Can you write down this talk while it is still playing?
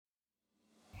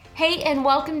Hey, and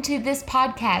welcome to this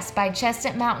podcast by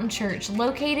Chestnut Mountain Church,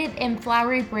 located in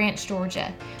Flowery Branch,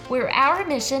 Georgia, where our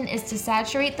mission is to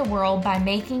saturate the world by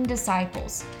making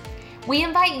disciples. We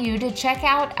invite you to check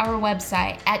out our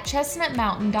website at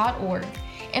chestnutmountain.org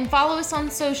and follow us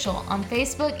on social on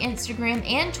Facebook, Instagram,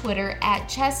 and Twitter at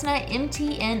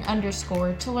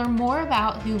chestnutmtn_ to learn more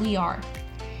about who we are.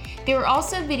 There are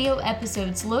also video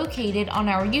episodes located on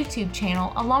our YouTube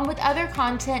channel, along with other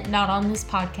content not on this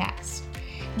podcast.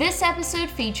 This episode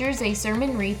features a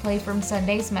sermon replay from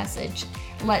Sunday's message.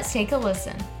 Let's take a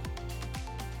listen.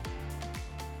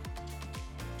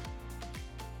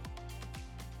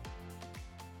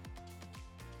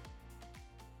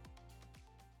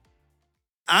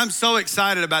 I'm so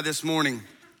excited about this morning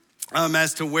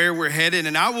as to where we're headed.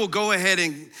 And I will go ahead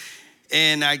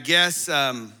and I guess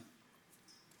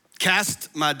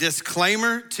cast my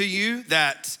disclaimer to you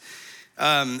that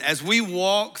as we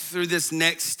walk through this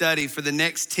next study for the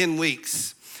next 10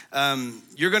 weeks,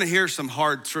 you're gonna hear some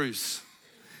hard truths.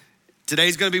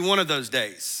 Today's gonna be one of those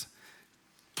days.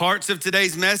 Parts of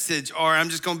today's message are, I'm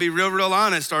just gonna be real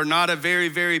honest, are not a very,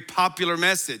 very popular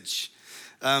message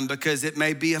because it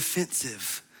may be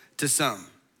offensive to some.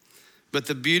 But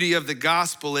the beauty of the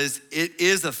gospel is it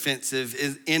is offensive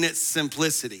in its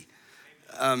simplicity.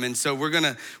 And so we're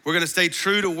gonna stay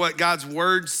true to what God's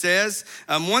word says.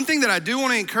 One thing that I do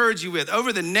want to encourage you with,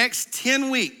 over the next 10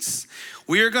 weeks,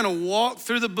 we are gonna walk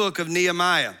through the book of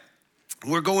Nehemiah.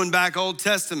 We're going back Old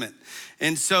Testament.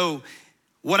 And so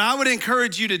what I would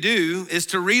encourage you to do is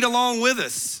to read along with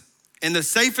us. And the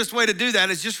safest way to do that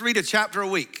is just read a chapter a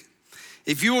week.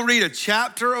 If you will read a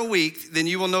chapter a week, then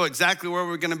you will know exactly where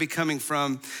we're gonna be coming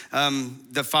from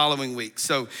the following week.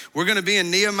 So we're gonna be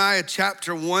in Nehemiah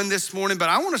chapter 1 this morning, but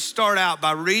I wanna start out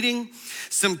by reading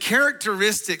some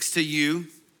characteristics to you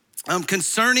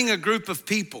concerning a group of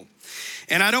people.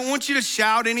 And I don't want you to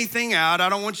shout anything out. I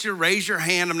don't want you to raise your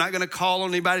hand. I'm not gonna call on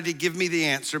anybody to give me the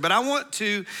answer, but I want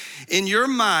to, in your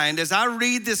mind, as I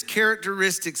read this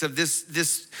characteristics of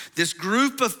this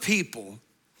group of people,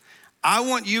 I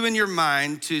want you in your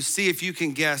mind to see if you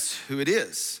can guess who it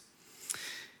is.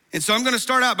 And so I'm gonna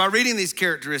start out by reading these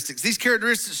characteristics. These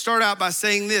characteristics start out by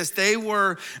saying this: they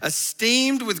were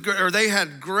esteemed they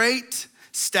had great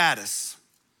status.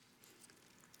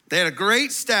 They had a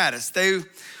great status. They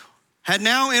had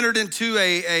now entered into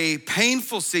a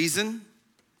painful season.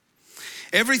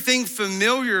 Everything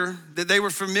familiar that they were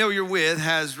familiar with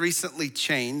has recently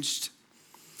changed.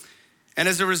 And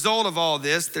as a result of all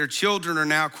this, their children are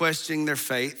now questioning their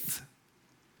faith.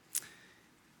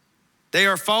 They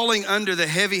are falling under the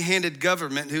heavy-handed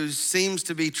government who seems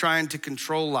to be trying to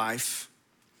control life.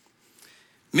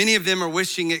 Many of them are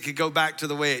wishing it could go back to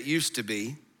the way it used to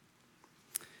be.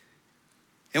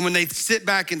 And when they sit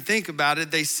back and think about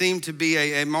it, they seem to be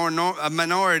a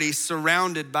minority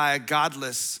surrounded by a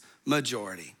godless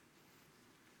majority.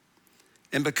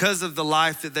 And because of the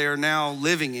life that they are now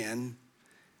living in,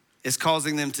 it's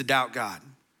causing them to doubt God.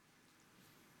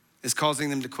 It's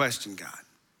causing them to question God.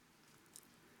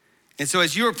 And so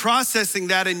as you are processing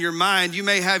that in your mind, you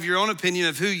may have your own opinion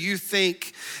of who you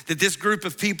think that this group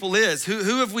of people is.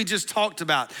 Who have we just talked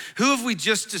about? Who have we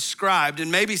just described?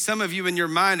 And maybe some of you in your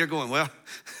mind are going, well,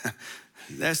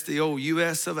 that's the old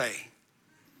US of A.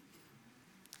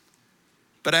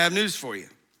 But I have news for you.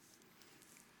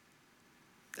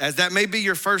 As that may be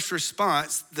your first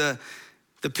response, the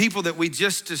people that we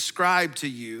just described to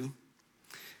you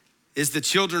is the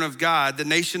children of God, the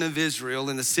nation of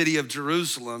Israel, in the city of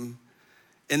Jerusalem,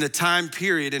 in the time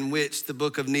period in which the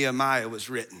book of Nehemiah was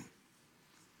written.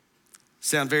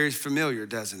 Sound very familiar,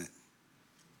 doesn't it?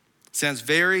 Sounds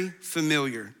very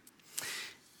familiar.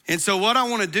 And so what I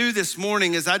want to do this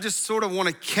morning is I just sort of want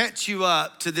to catch you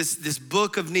up to this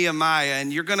book of Nehemiah.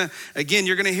 And you're gonna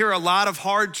hear a lot of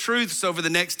hard truths over the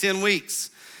next 10 weeks.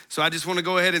 So I just want to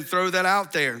go ahead and throw that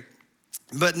out there.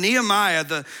 But Nehemiah,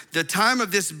 the time of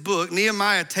this book,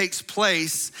 Nehemiah takes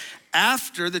place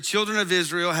after the children of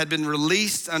Israel had been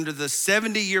released under the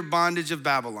 70-year bondage of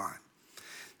Babylon.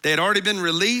 They had already been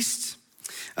released.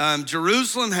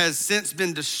 Jerusalem has since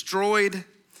been destroyed.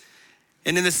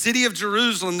 And in the city of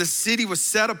Jerusalem, the city was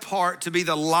set apart to be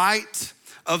the light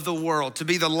of the world, to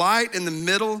be the light in the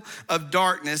middle of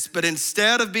darkness. But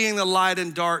instead of being the light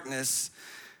in darkness,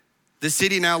 the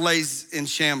city now lays in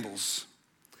shambles.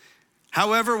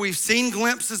 However, we've seen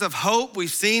glimpses of hope. We've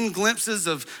seen glimpses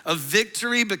of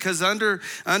victory because under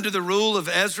the rule of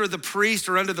Ezra the priest,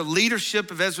 or under the leadership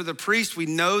of Ezra the priest, we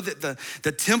know that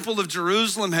the temple of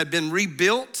Jerusalem had been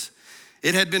rebuilt.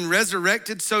 It had been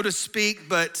resurrected, so to speak.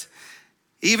 But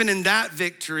even in that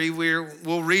victory,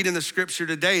 we'll read in the scripture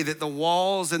today that the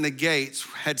walls and the gates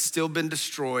had still been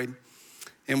destroyed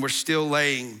and were still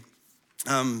laying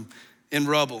in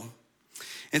rubble.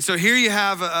 And so here you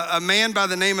have a man by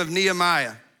the name of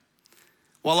Nehemiah.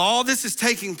 While all this is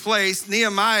taking place,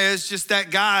 Nehemiah is just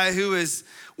that guy who is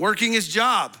working his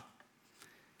job.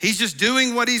 He's just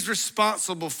doing what he's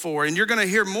responsible for. And you're gonna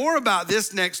hear more about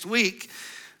this next week.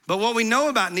 But what we know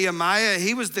about Nehemiah,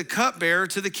 he was the cupbearer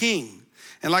to the king.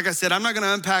 And like I said, I'm not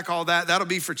gonna unpack all that. That'll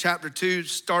be for chapter 2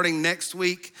 starting next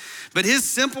week. But his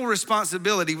simple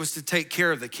responsibility was to take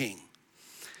care of the king.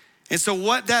 And so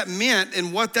what that meant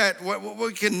and what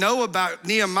we can know about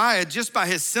Nehemiah just by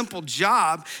his simple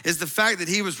job is the fact that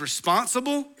he was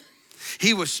responsible,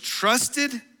 he was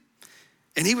trusted,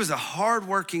 and he was a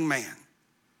hardworking man.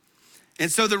 And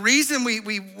so the reason we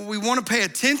want to pay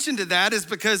attention to that is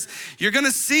because you're gonna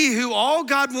see who all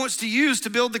God wants to use to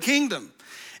build the kingdom.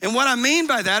 And what I mean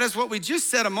by that is what we just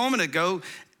said a moment ago.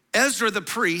 Ezra the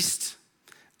priest,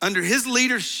 under his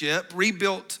leadership,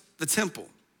 rebuilt the temple.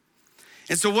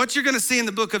 And so what you're gonna see in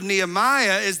the book of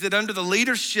Nehemiah is that under the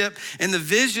leadership and the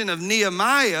vision of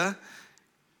Nehemiah,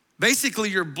 basically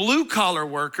your blue collar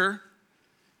worker,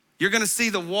 you're gonna see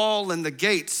the wall and the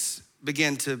gates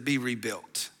begin to be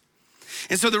rebuilt.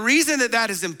 And so the reason that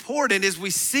is important is we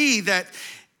see that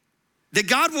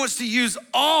God wants to use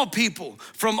all people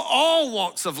from all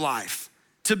walks of life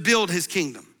to build his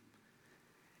kingdom.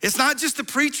 It's not just the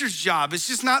preacher's job. It's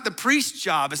just not the priest's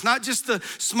job. It's not just the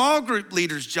small group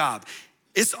leader's job.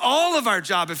 It's all of our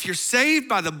job. If you're saved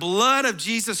by the blood of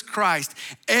Jesus Christ,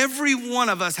 every one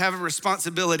of us have a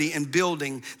responsibility in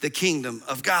building the kingdom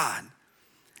of God.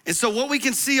 And so what we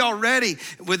can see already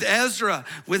with Ezra,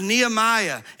 with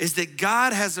Nehemiah, is that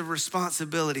God has a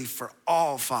responsibility for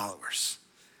all followers,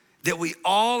 that we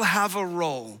all have a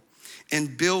role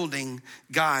in building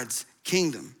God's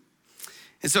kingdom.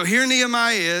 And so here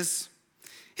Nehemiah is,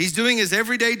 he's doing his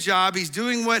everyday job, he's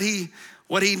doing what he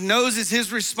knows is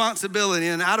his responsibility,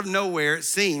 and out of nowhere it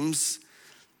seems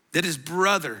that his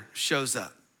brother shows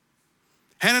up.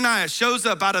 Hananiah shows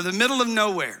up out of the middle of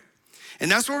nowhere. And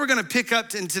that's where we're gonna pick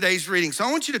up in today's reading. So I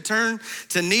want you to turn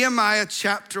to Nehemiah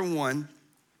chapter 1.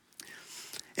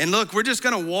 And look, we're just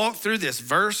gonna walk through this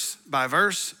verse by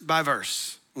verse by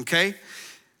verse, okay?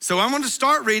 So I'm gonna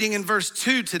start reading in verse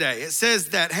 2 today. It says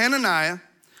that Hananiah,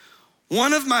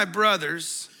 one of my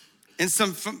brothers, and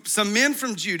some men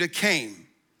from Judah came,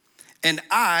 and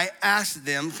I asked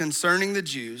them concerning the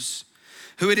Jews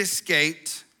who had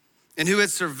escaped and who had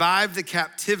survived the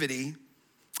captivity,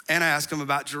 and I asked them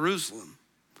about Jerusalem.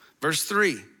 Verse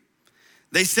 3,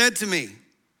 they said to me,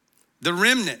 the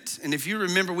remnant, and if you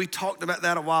remember, we talked about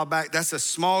that a while back. That's a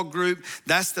small group.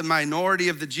 That's the minority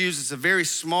of the Jews. It's a very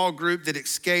small group that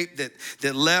escaped,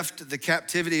 that left the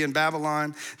captivity in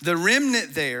Babylon. The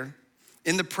remnant there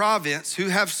in the province who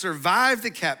have survived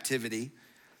the captivity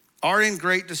are in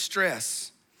great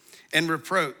distress and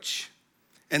reproach.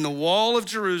 And the wall of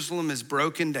Jerusalem is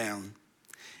broken down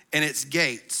and its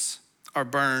gates are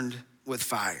burned with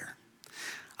fire.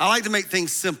 I like to make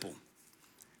things simple.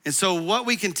 And so what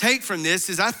we can take from this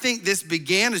is I think this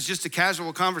began as just a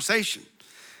casual conversation.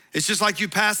 It's just like you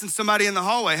passing somebody in the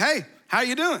hallway. Hey, how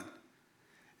you doing?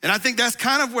 And I think that's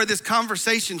kind of where this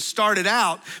conversation started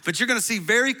out, but you're gonna see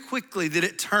very quickly that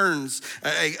it turns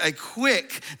a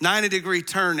quick 90-degree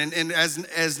turn and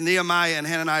as Nehemiah and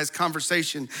Hananiah's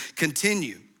conversation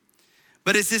continue.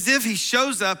 But it's as if he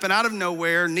shows up and out of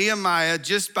nowhere, Nehemiah,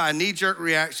 just by knee-jerk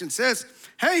reaction, says,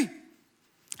 hey,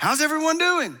 how's everyone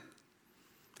doing?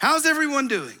 How's everyone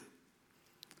doing?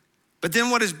 But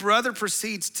then what his brother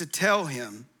proceeds to tell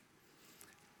him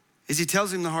is he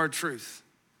tells him the hard truth.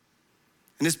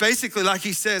 And it's basically like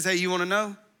he says, hey, you wanna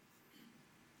know?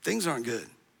 Things aren't good.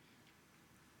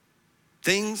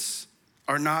 Things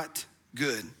are not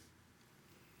good.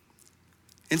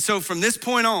 And so from this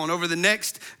point on, over the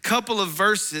next couple of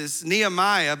verses,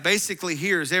 Nehemiah basically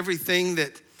hears everything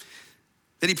that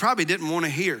he probably didn't wanna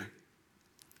hear.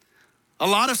 A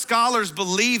lot of scholars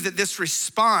believe that this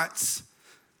response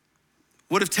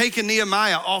would have taken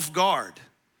Nehemiah off guard.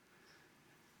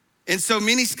 And so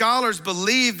many scholars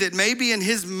believe that maybe in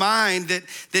his mind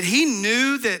that he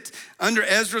knew that under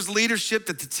Ezra's leadership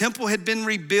that the temple had been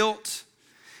rebuilt.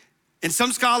 And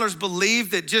some scholars believe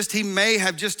that he may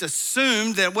have just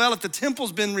assumed that, well, if the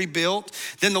temple's been rebuilt,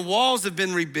 then the walls have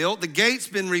been rebuilt, the gates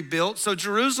been rebuilt, so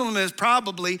Jerusalem is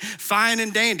probably fine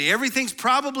and dandy. Everything's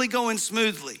probably going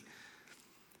smoothly.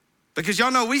 Because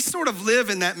y'all know we sort of live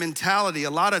in that mentality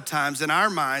a lot of times in our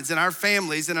minds, in our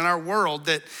families, and in our world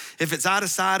that if it's out of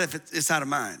sight, if it's out of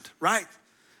mind, right?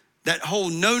 That whole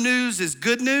no news is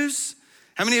good news.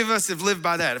 How many of us have lived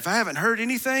by that? If I haven't heard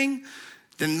anything,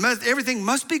 then everything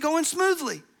must be going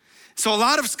smoothly. So a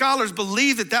lot of scholars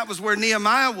believe that that was where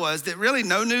Nehemiah was, that really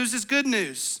no news is good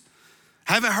news.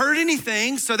 Haven't heard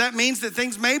anything, so that means that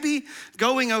things may be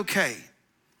going okay.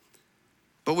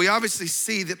 But we obviously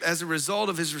see that as a result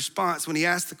of his response, when he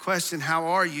asked the question, how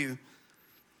are you?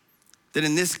 That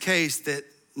in this case, that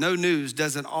no news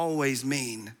doesn't always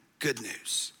mean good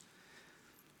news.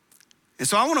 And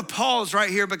so I want to pause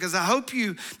right here because I hope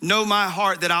you know my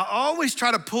heart that I always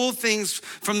try to pull things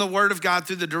from the Word of God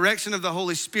through the direction of the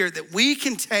Holy Spirit that we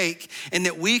can take and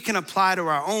that we can apply to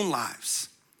our own lives.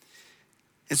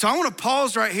 And so I want to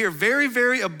pause right here very,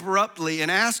 very abruptly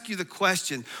and ask you the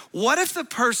question, what if the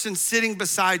person sitting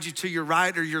beside you to your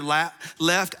right or your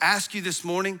left asked you this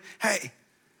morning, hey,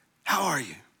 how are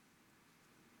you?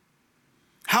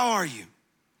 How are you?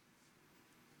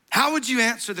 How would you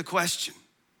answer the question?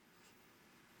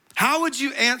 How would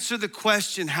you answer the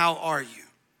question, how are you?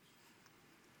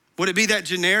 Would it be that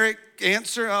generic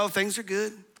answer, oh, things are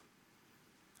good?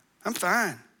 I'm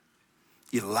fine.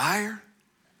 You liar.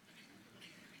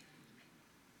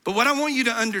 But what I want you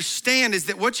to understand is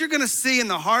that what you're gonna see in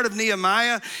the heart of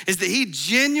Nehemiah is that he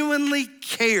genuinely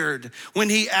cared when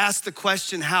he asked the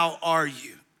question, how are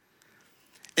you?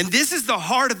 And this is the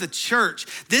heart of the church.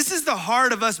 This is the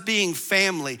heart of us being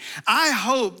family. I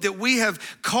hope that we have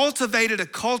cultivated a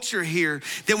culture here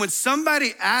that when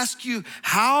somebody asks you,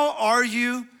 how are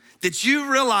you? That you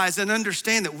realize and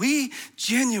understand that we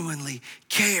genuinely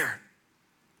care.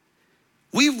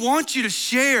 We want you to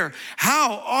share,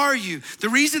 how are you? The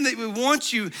reason that we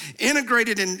want you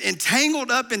integrated and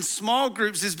tangled up in small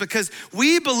groups is because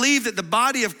we believe that the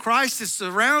body of Christ is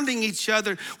surrounding each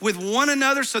other with one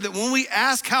another so that when we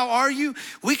ask, how are you?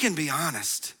 We can be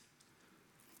honest.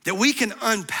 That we can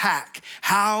unpack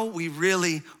how we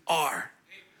really are.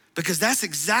 Because that's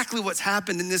exactly what's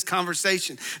happened in this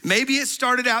conversation. Maybe it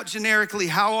started out generically,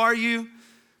 how are you?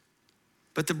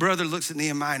 But the brother looks at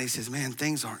Nehemiah and he says, man,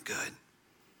 things aren't good.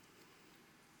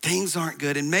 Things aren't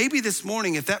good. And maybe this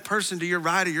morning, if that person to your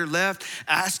right or your left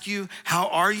asks you, how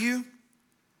are you?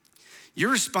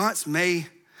 Your response may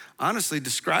honestly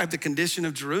describe the condition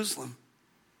of Jerusalem.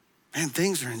 Man,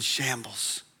 things are in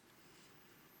shambles.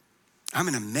 I'm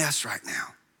in a mess right now.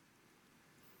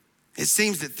 It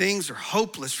seems that things are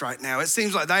hopeless right now. It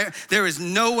seems like there is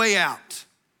no way out.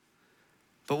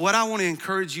 But what I want to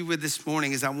encourage you with this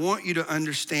morning is I want you to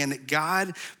understand that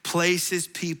God places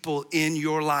people in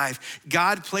your life.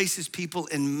 God places people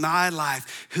in my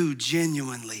life who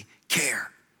genuinely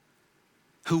care,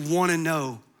 who want to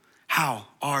know, how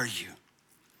are you?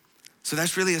 So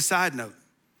that's really a side note.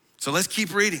 So let's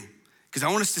keep reading because I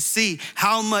want us to see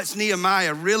how much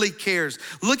Nehemiah really cares.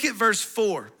 Look at verse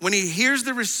 4. When he hears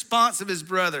the response of his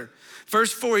brother,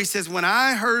 verse 4, he says, when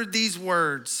I heard these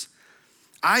words,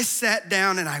 I sat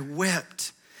down and I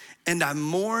wept and I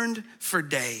mourned for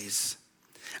days.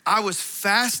 I was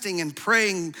fasting and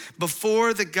praying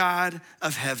before the God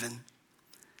of heaven.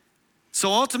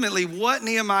 So ultimately what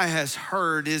Nehemiah has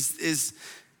heard is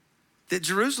that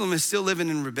Jerusalem is still living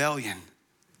in rebellion,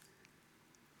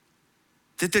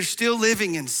 that they're still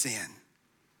living in sin.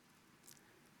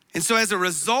 And so as a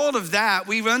result of that,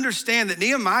 we understand that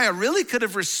Nehemiah really could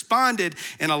have responded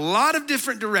in a lot of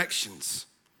different directions.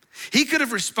 He could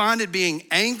have responded being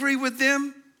angry with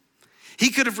them.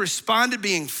 He could have responded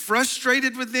being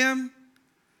frustrated with them.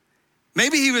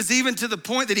 Maybe he was even to the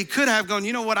point that he could have gone,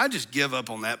 you know what, I just give up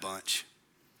on that bunch.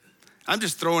 I'm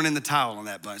just throwing in the towel on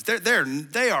that bunch.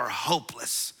 They are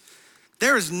hopeless.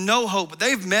 There is no hope.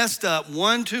 They've messed up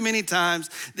one too many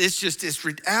times.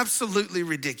 It's absolutely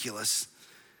ridiculous.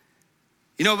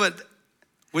 You know, but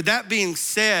with that being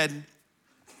said,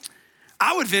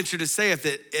 I would venture to say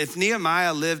if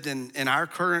Nehemiah lived in our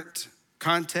current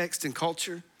context and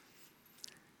culture,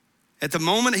 at the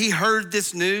moment he heard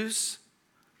this news,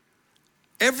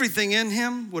 everything in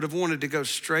him would have wanted to go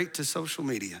straight to social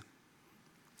media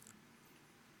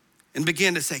and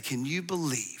begin to say, can you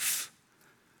believe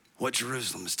what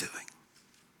Jerusalem is doing?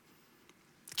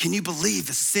 Can you believe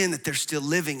the sin that they're still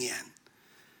living in?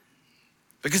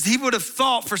 Because he would have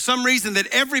thought for some reason that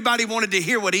everybody wanted to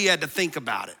hear what he had to think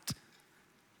about it.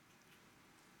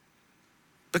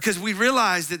 Because we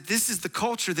realize that this is the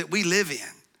culture that we live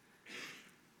in.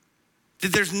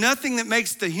 That there's nothing that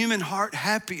makes the human heart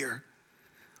happier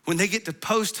when they get to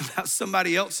post about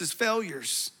somebody else's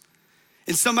failures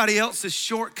and somebody else's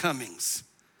shortcomings.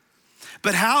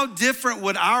 But how different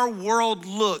would our world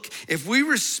look if we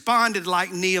responded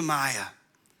like Nehemiah?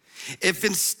 If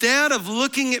instead of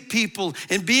looking at people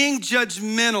and being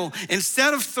judgmental,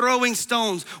 instead of throwing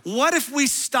stones, what if we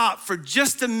stopped for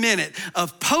just a minute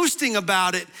of posting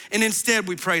about it and instead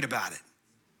we prayed about it?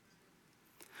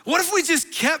 What if we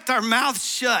just kept our mouths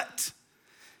shut?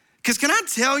 Because can I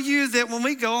tell you that when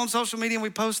we go on social media and we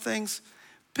post things,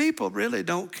 people really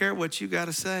don't care what you got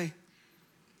to say.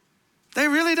 They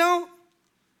really don't.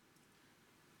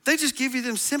 They just give you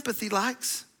them sympathy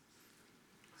likes.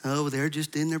 Oh, they're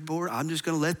just in their board. I'm just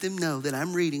going to let them know that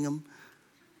I'm reading them.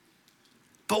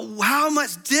 But how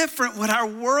much different would our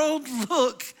world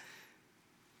look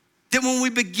that when we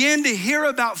begin to hear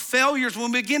about failures,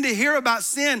 when we begin to hear about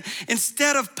sin,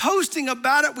 instead of posting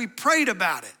about it, we prayed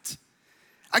about it.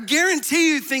 I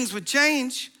guarantee you things would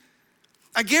change.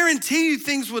 I guarantee you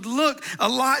things would look a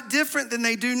lot different than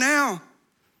they do now.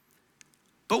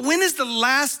 But when is the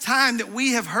last time that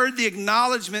we have heard the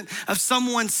acknowledgement of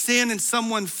someone's sin and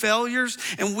someone's failures,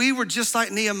 and we were just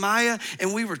like Nehemiah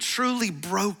and we were truly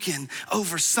broken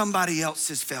over somebody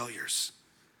else's failures?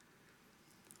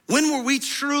 When were we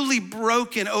truly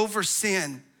broken over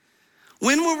sin?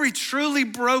 When were we truly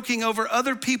broken over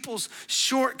other people's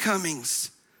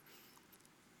shortcomings?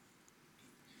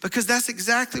 Because that's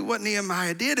exactly what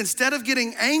Nehemiah did. Instead of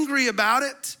getting angry about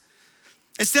it,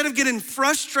 instead of getting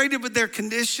frustrated with their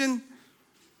condition,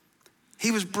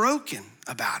 he was broken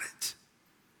about it.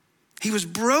 He was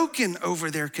broken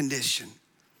over their condition,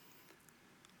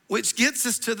 which gets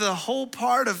us to the whole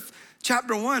part of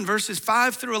chapter 1, verses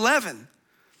 5 through 11.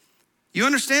 You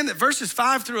understand that verses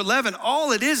 5 through 11,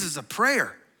 all it is a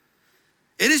prayer.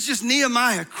 It is just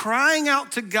Nehemiah crying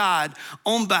out to God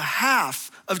on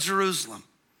behalf of Jerusalem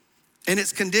and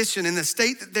its condition and the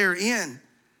state that they're in.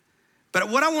 But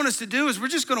what I want us to do is we're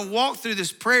just gonna walk through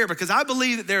this prayer because I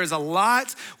believe that there is a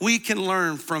lot we can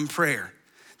learn from prayer.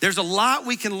 There's a lot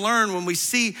we can learn when we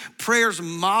see prayers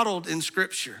modeled in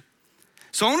Scripture.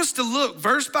 So I want us to look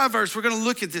verse by verse. We're gonna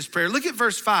look at this prayer. Look at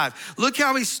verse 5. Look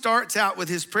how he starts out with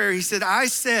his prayer. He said,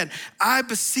 I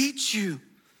beseech you,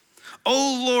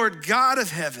 O Lord God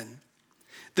of heaven,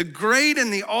 the great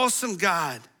and the awesome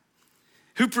God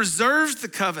who preserves the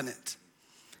covenant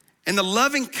and the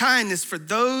loving kindness for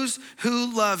those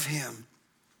who love him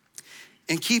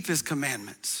and keep his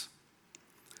commandments.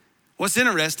 What's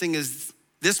interesting is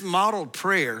this modeled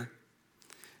prayer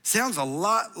sounds a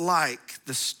lot like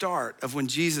the start of when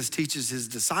Jesus teaches his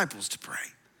disciples to pray.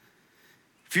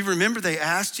 If you remember, they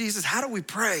asked Jesus, how do we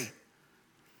pray?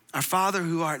 Our Father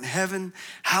who art in heaven,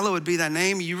 hallowed be thy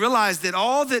name. You realize that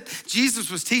all that Jesus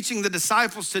was teaching the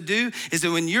disciples to do is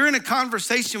that when you're in a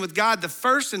conversation with God, the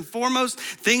first and foremost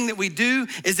thing that we do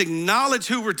is acknowledge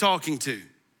who we're talking to.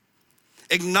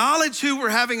 Acknowledge who we're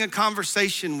having a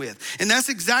conversation with. And that's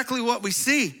exactly what we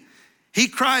see. He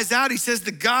cries out, he says,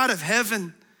 the God of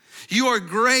heaven, you are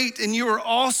great and you are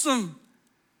awesome.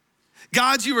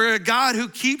 God, you are a God who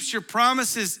keeps your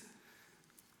promises.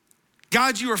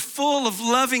 God, you are full of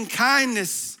loving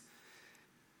kindness.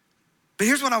 But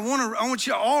here's what I want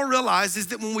you to all realize is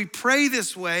that when we pray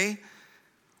this way,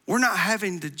 we're not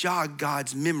having to jog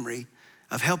God's memory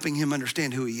of helping him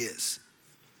understand who he is.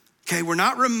 Okay, we're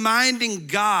not reminding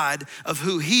God of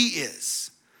who he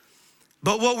is.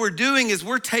 But what we're doing is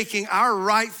we're taking our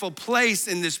rightful place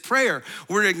in this prayer.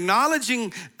 We're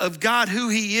acknowledging of God who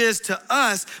he is to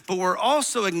us, but we're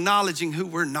also acknowledging who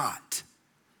we're not.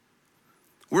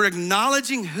 We're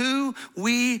acknowledging who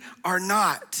we are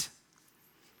not.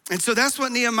 And so that's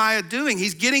what Nehemiah doing.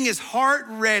 He's getting his heart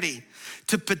ready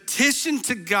to petition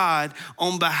to God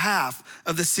on behalf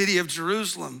of the city of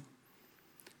Jerusalem.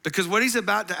 Because what he's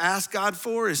about to ask God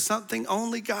for is something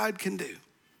only God can do.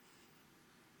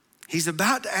 He's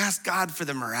about to ask God for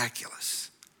the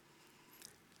miraculous.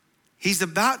 He's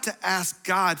about to ask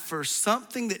God for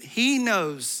something that he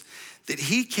knows that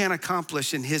he can't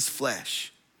accomplish in his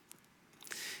flesh.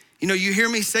 You know, you hear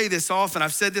me say this often.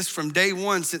 I've said this from day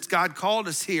one since God called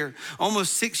us here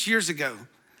almost 6 years ago,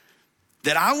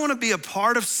 that I want to be a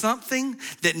part of something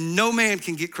that no man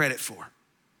can get credit for.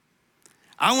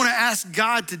 I want to ask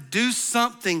God to do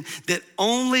something that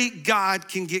only God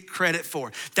can get credit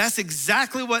for. That's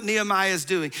exactly what Nehemiah is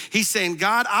doing. He's saying,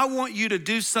 God, I want you to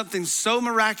do something so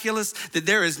miraculous that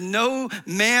there is no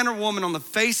man or woman on the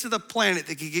face of the planet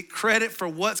that can get credit for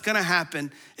what's going to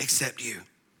happen except you.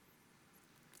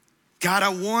 God, I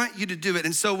want you to do it.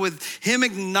 And so with him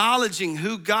acknowledging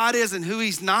who God is and who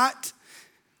he's not,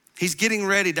 he's getting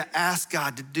ready to ask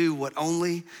God to do what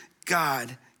only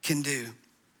God can do.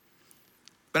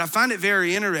 But I find it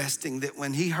very interesting that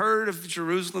when he heard of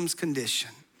Jerusalem's condition,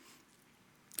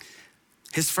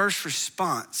 his first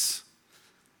response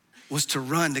was to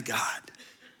run to God.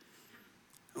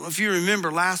 I don't know if you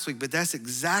remember last week, but that's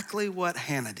exactly what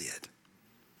Hannah did.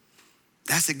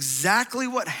 That's exactly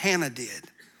what Hannah did.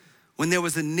 When there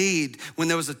was a need, when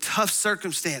there was a tough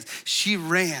circumstance, she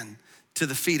ran to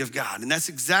the feet of God. And that's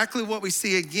exactly what we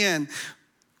see again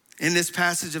in this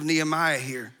passage of Nehemiah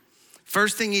here.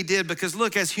 First thing he did, because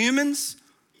look, as humans,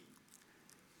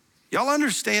 y'all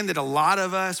understand that a lot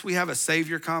of us, we have a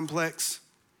savior complex.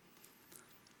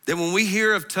 That when we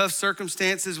hear of tough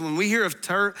circumstances, when we hear of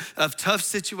tough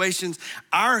situations,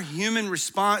 our human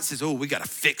response is, oh, we gotta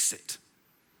fix it.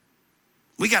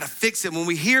 We gotta fix it. When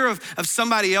we hear of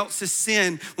somebody else's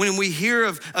sin, when we hear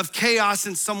of chaos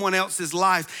in someone else's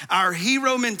life, our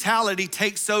hero mentality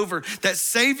takes over. That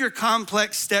savior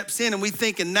complex steps in and we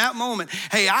think in that moment,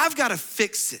 hey, I've gotta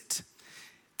fix it.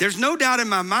 There's no doubt in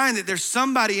my mind that there's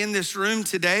somebody in this room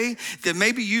today that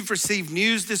maybe you've received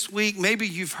news this week, maybe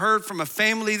you've heard from a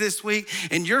family this week,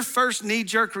 and your first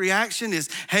knee-jerk reaction is,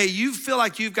 hey, you feel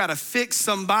like you've gotta fix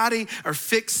somebody or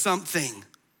fix something.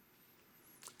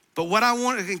 But what I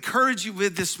want to encourage you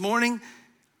with this morning,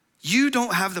 you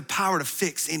don't have the power to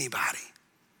fix anybody.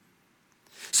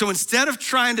 So instead of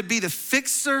trying to be the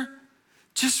fixer,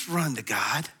 just run to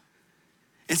God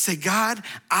and say, God,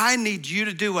 I need you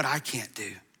to do what I can't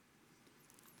do.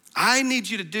 I need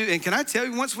you to do, and can I tell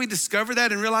you, once we discover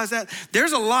that and realize that,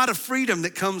 there's a lot of freedom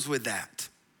that comes with that.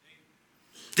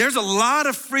 There's a lot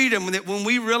of freedom when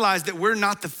we realize that we're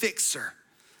not the fixer,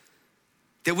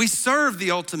 that we serve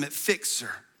the ultimate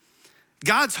fixer.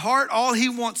 God's heart, all he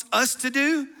wants us to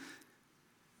do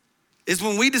is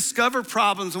when we discover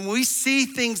problems, when we see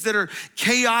things that are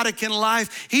chaotic in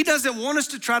life, he doesn't want us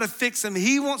to try to fix them.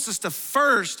 He wants us to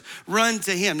first run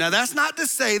to him. Now, that's not to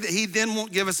say that he then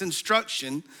won't give us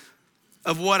instruction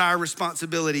of what our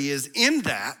responsibility is in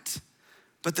that,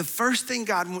 but the first thing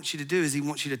God wants you to do is he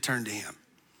wants you to turn to him.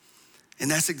 And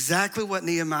that's exactly what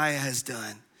Nehemiah has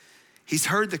done. He's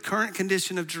heard the current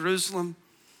condition of Jerusalem,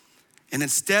 and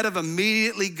instead of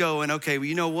immediately going, okay, well,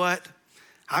 you know what?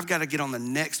 I've got to get on the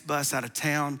next bus out of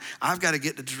town. I've got to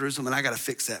get to Jerusalem and I got to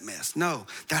fix that mess. No,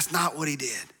 that's not what he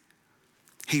did.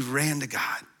 He ran to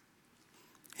God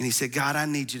and he said, God, I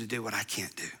need you to do what I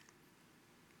can't do.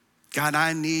 God,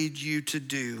 I need you to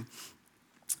do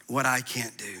what I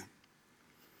can't do.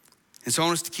 And so I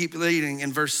want us to keep leading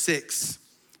in verse 6.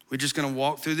 We're just going to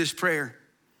walk through this prayer.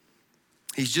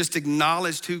 He's just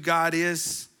acknowledged who God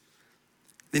is.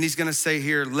 Then he's going to say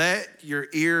here, let your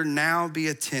ear now be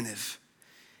attentive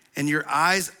and your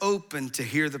eyes open to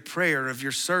hear the prayer of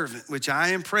your servant, which I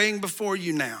am praying before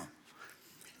you now,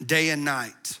 day and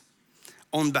night,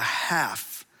 on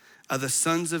behalf of the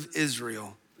sons of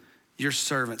Israel, your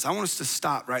servants. I want us to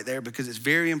stop right there because it's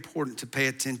very important to pay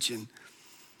attention.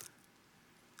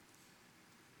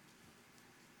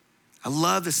 I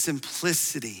love the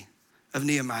simplicity of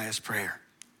Nehemiah's prayer.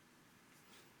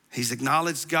 He's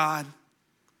acknowledged God,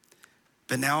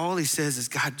 but now all he says is,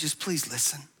 God, just please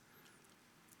listen.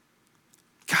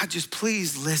 God, just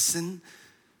please listen.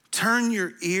 Turn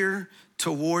your ear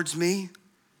towards me.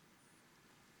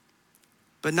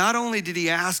 But not only did he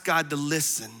ask God to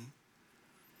listen,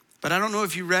 but I don't know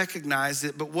if you recognize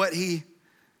it, but what he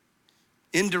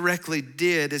indirectly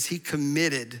did is he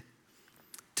committed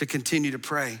to continue to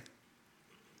pray.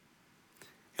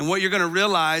 And what you're gonna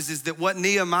realize is that what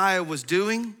Nehemiah was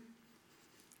doing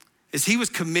is he was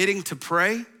committing to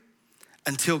pray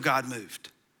until God moved.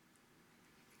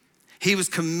 He was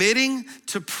committing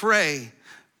to pray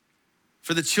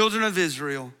for the children of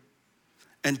Israel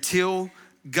until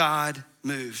God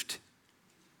moved.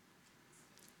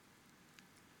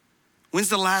 When's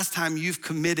the last time you've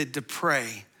committed to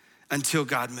pray until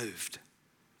God moved?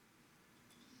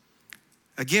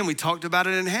 Again, we talked about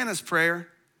it in Hannah's prayer.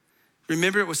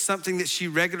 Remember, it was something that she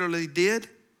regularly did.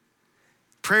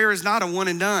 Prayer is not a one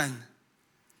and done.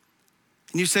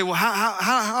 And you say, well,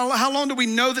 how long do we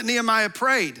know that Nehemiah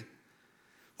prayed?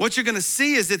 What you're gonna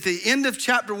see is at the end of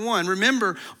chapter 1,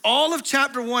 remember, all of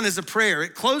chapter 1 is a prayer.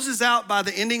 It closes out by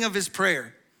the ending of his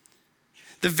prayer.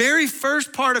 The very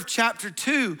first part of chapter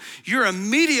 2, you're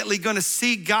immediately gonna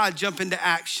see God jump into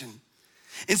action.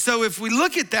 And so if we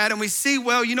look at that and we see,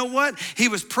 well, you know what? He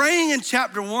was praying in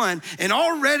chapter 1, and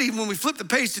already when we flip the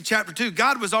page to chapter 2,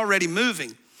 God was already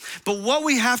moving. But what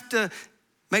we have to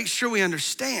make sure we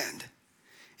understand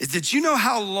is that you know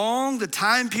how long the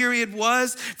time period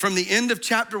was from the end of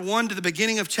chapter 1 to the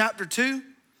beginning of chapter 2?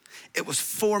 It was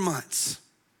 4 months.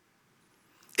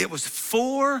 It was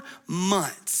 4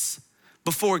 months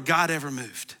before God ever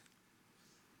moved.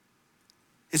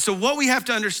 And so what we have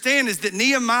to understand is that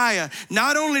Nehemiah,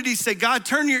 not only did he say, God,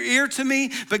 turn your ear to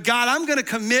me, but God, I'm gonna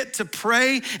commit to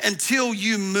pray until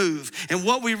you move. And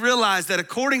what we realize that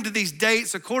according to these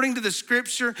dates, according to the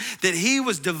scripture, that he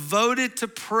was devoted to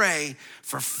pray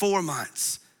for 4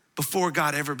 months before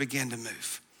God ever began to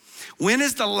move. When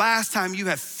is the last time you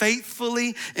have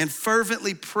faithfully and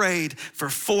fervently prayed for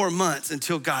 4 months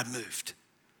until God moved?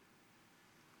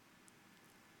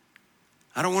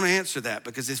 I don't want to answer that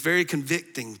because it's very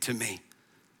convicting to me.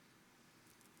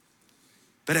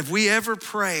 But have we ever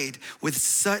prayed with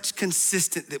such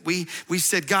consistent that we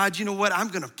said, God, you know what? I'm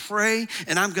gonna pray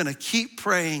and I'm gonna keep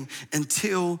praying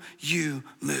until you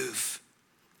move.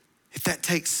 If that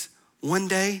takes 1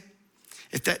 day,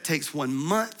 if that takes 1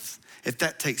 month, if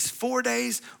that takes 4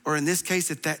 days, or in this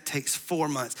case, if that takes 4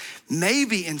 months.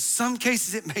 Maybe in some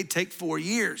cases it may take 4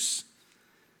 years.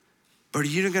 But are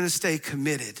you gonna stay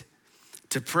committed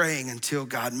to praying until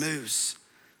God moves?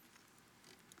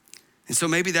 And so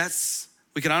maybe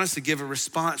we can honestly give a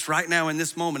response right now in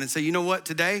this moment and say, you know what,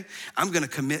 today I'm gonna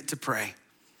commit to pray.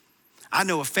 I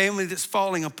know a family that's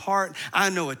falling apart. I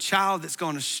know a child that's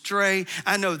gone astray.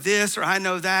 I know this or I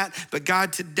know that, but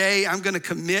God, today I'm gonna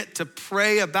commit to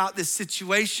pray about this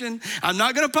situation. I'm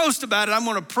not gonna post about it, I'm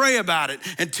gonna pray about it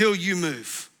until you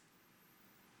move.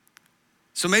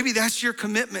 So maybe that's your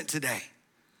commitment today.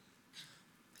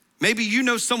 Maybe you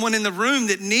know someone in the room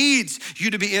that needs you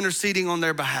to be interceding on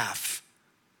their behalf.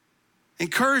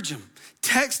 Encourage them,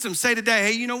 text them, say today,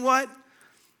 hey, you know what?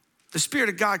 The Spirit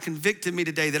of God convicted me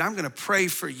today that I'm gonna pray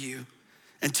for you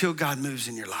until God moves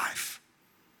in your life.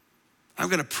 I'm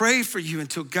gonna pray for you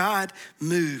until God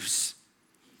moves.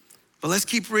 But let's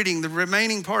keep reading the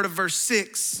remaining part of verse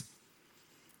 6.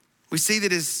 We see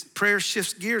that his prayer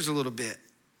shifts gears a little bit.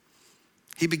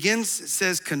 He begins, it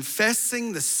says,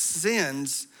 confessing the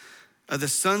sins of the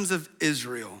sons of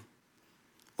Israel,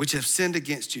 which have sinned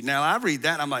against you. Now I read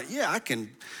that and I'm like, yeah, I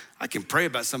can pray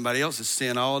about somebody else's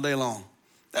sin all day long.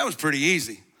 That was pretty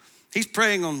easy. He's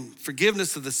praying on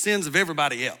forgiveness of the sins of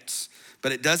everybody else.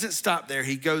 But it doesn't stop there.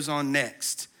 He goes on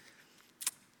next.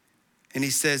 And he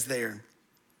says there,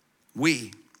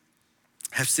 we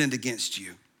have sinned against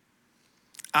you.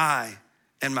 I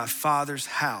and my father's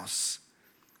house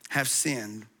have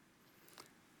sinned.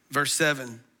 Verse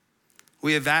 7,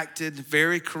 we have acted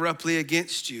very corruptly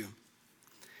against you,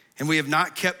 and we have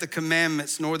not kept the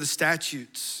commandments nor the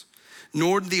statutes,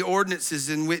 nor the ordinances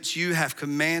in which you have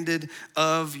commanded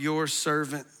of your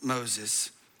servant Moses.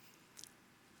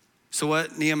 So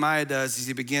what Nehemiah does is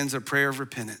he begins a prayer of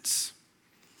repentance.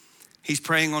 He's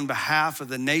praying on behalf of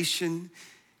the nation.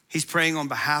 He's praying on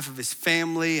behalf of his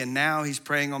family, and now he's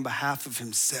praying on behalf of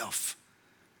himself.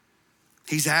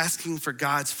 He's asking for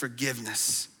God's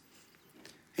forgiveness.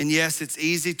 And yes, it's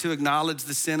easy to acknowledge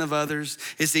the sin of others.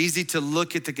 It's easy to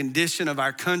look at the condition of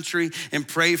our country and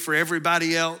pray for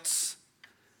everybody else.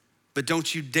 But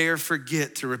don't you dare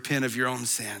forget to repent of your own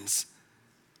sins.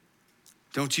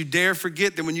 Don't you dare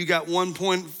forget that when you got one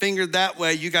finger that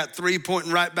way, you got 3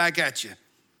 pointing right back at you.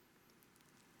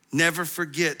 Never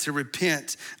forget to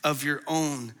repent of your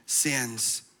own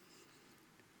sins.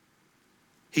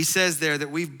 He says there that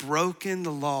we've broken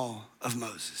the law of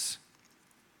Moses.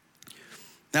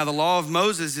 Now, the law of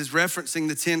Moses is referencing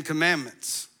the 10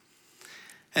 Commandments.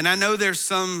 And I know there's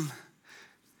some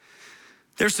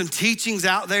teachings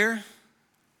out there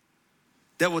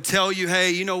that will tell you,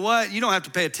 hey, you know what? You don't have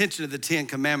to pay attention to the 10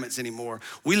 Commandments anymore.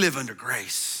 We live under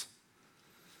grace.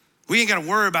 We ain't gotta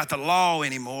worry about the law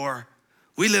anymore.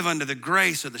 We live under the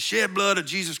grace of the shed blood of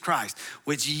Jesus Christ,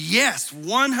 which, yes,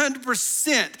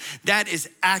 100%, that is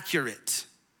accurate.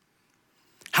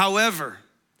 However,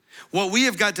 what we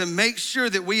have got to make sure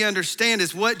that we understand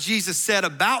is what Jesus said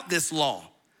about this law.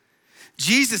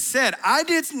 Jesus said, I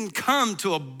didn't come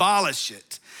to abolish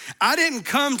it. I didn't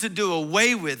come to do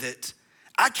away with it.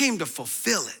 I came to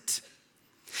fulfill it.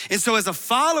 And so as a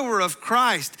follower of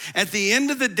Christ, at the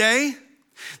end of the day,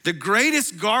 the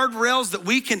greatest guardrails that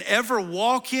we can ever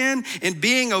walk in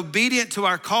being obedient to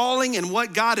our calling and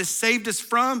what God has saved us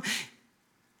from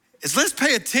is let's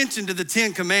pay attention to the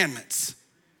 10 Commandments.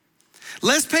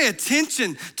 Let's pay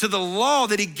attention to the law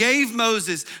that he gave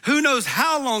Moses, who knows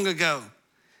how long ago.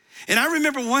 And I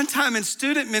remember one time in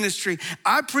student ministry,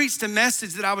 I preached a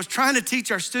message that I was trying to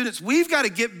teach our students. We've got to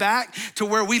get back to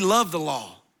where we love the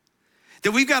law.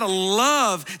 That we've got to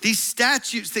love these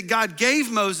statutes that God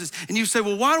gave Moses. And you say,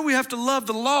 well, why do we have to love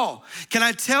the law? Can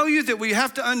I tell you that we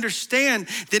have to understand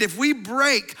that if we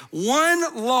break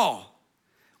one law,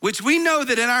 which we know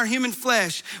that in our human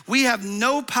flesh, we have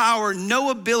no power, no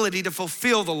ability to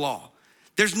fulfill the law.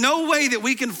 There's no way that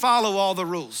we can follow all the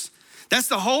rules. That's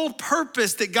the whole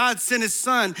purpose that God sent his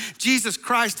son, Jesus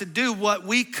Christ, to do what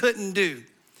we couldn't do.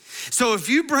 So if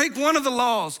you break one of the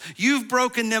laws, you've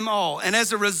broken them all. And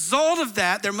as a result of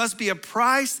that, there must be a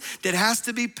price that has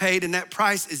to be paid, and that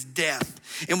price is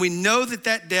death. And we know that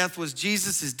that death was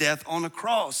Jesus' death on the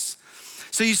cross.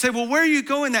 So you say, well, where are you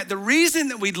going at? The reason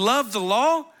that we love the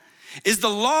law,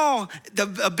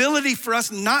 the ability for us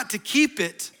not to keep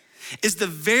it, is the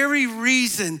very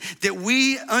reason that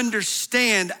we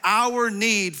understand our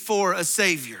need for a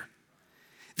Savior.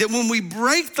 That when we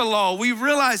break the law, we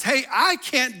realize, hey, I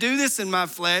can't do this in my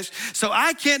flesh, so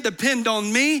I can't depend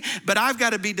on me, but I've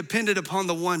got to be dependent upon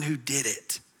the one who did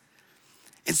it.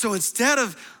 And so instead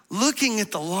of looking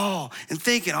at the law and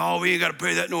thinking, oh, we ain't got to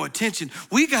pay that no attention,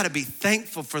 we got to be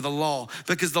thankful for the law,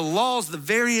 because the law is the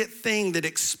very thing that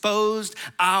exposed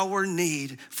our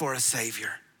need for a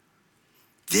Savior.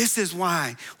 This is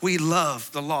why we love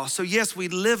the law. So yes, we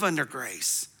live under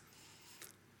grace.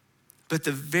 But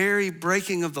the very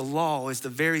breaking of the law is the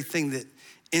very thing that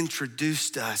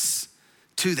introduced us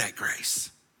to that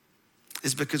grace.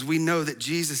 Is because we know that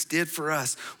Jesus did for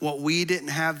us what we didn't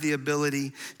have the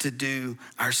ability to do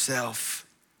ourselves.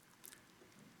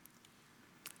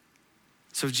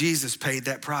 So Jesus paid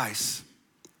that price.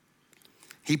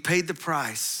 He paid the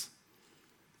price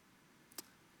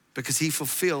because he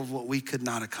fulfilled what we could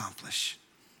not accomplish.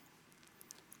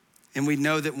 And we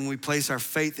know that when we place our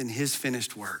faith in his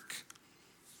finished work,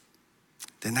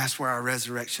 then that's where our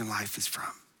resurrection life is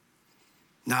from.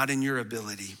 Not in your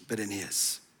ability, but in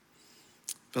his.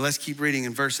 But let's keep reading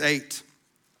in verse 8.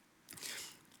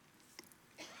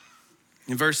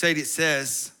 In verse 8 it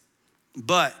says,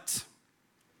 but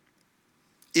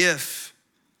if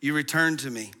you return to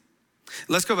me.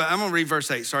 Let's go back. I'm gonna read verse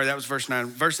 8. Sorry, that was verse 9.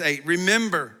 Verse 8,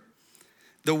 remember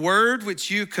the word which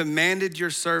you commanded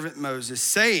your servant Moses,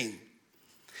 saying,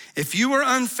 if you are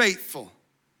unfaithful,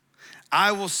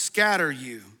 I will scatter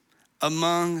you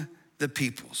among the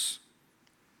peoples.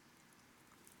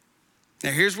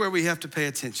 Now here's where we have to pay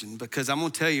attention, because I'm gonna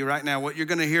tell you right now, what you're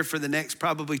gonna hear for the next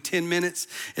probably 10 minutes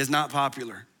is not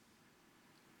popular.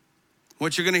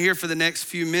 What you're gonna hear for the next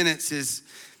few minutes is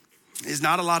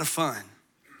not a lot of fun.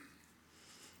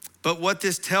 But what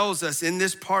this tells us in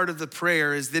this part of the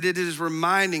prayer is that it is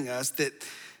reminding us that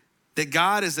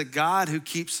God is a God who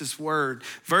keeps his word.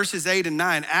 Verses 8 and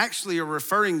 9 actually are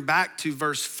referring back to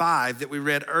verse 5 that we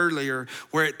read earlier,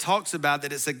 where it talks about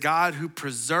that it's a God who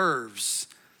preserves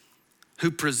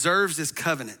his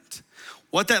covenant.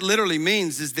 What that literally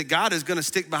means is that God is gonna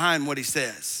stick behind what he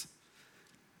says.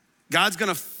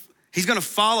 He's gonna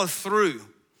follow through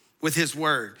with his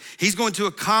word. He's going to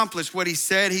accomplish what he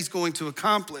said he's going to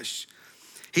accomplish.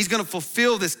 He's gonna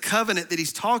fulfill this covenant that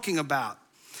he's talking about.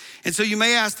 And so you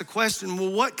may ask the question,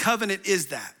 well, what covenant is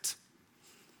that?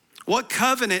 What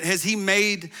covenant has he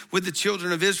made with the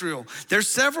children of Israel? There's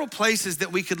several places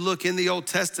that we could look in the Old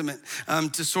Testament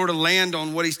to sort of land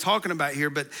on what he's talking about here,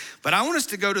 but I want us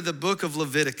to go to the book of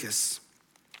Leviticus.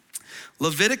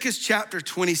 Leviticus chapter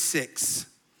 26.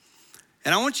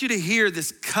 And I want you to hear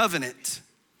this covenant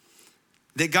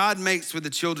that God makes with the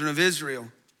children of Israel.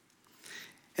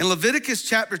 In Leviticus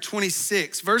chapter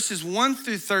 26, verses 1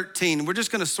 through 13, we're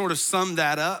just gonna sort of sum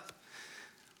that up.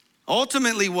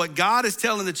 Ultimately, what God is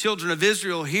telling the children of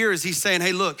Israel here is he's saying,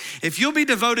 hey, look, if you'll be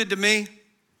devoted to me,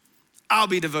 I'll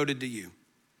be devoted to you.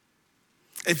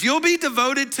 If you'll be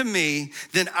devoted to me,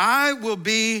 then I will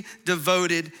be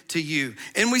devoted to you.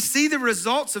 And we see the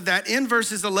results of that in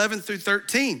verses 11 through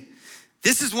 13.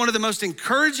 This is one of the most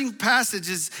encouraging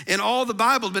passages in all the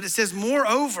Bible, but it says,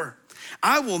 moreover,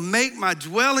 I will make my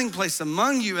dwelling place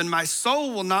among you, and my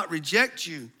soul will not reject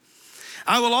you.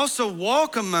 I will also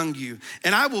walk among you,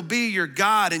 and I will be your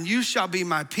God, and you shall be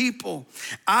my people.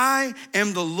 I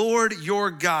am the Lord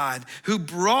your God, who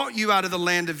brought you out of the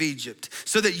land of Egypt,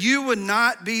 so that you would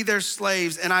not be their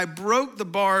slaves. And I broke the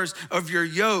bars of your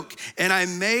yoke, and I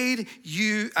made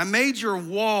your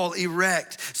wall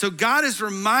erect. So God is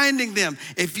reminding them,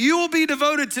 if you will be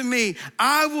devoted to me,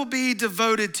 I will be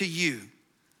devoted to you.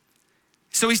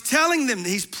 So he's telling them,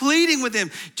 he's pleading with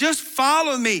them, just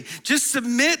follow me, just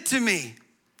submit to me.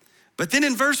 But then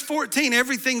in verse 14,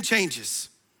 everything changes.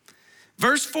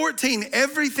 Verse 14,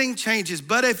 everything changes.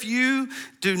 But if you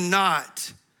do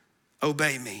not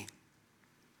obey me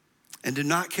and do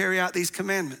not carry out these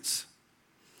commandments,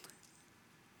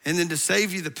 and then to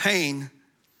save you the pain,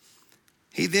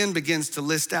 he then begins to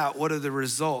list out what are the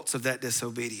results of that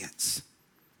disobedience.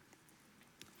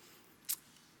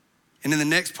 And in the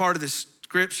next part of this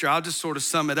scripture, I'll just sort of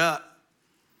sum it up.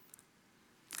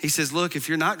 He says, look, if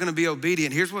you're not gonna be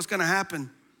obedient, here's what's gonna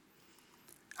happen.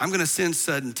 I'm gonna send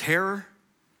sudden terror.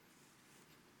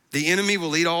 The enemy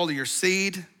will eat all of your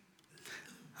seed.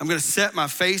 I'm gonna set my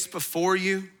face before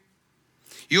you.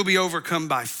 You'll be overcome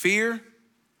by fear.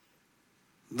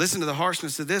 Listen to the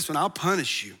harshness of this one. I'll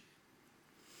punish you.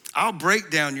 I'll break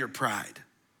down your pride.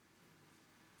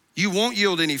 You won't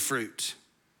yield any fruit.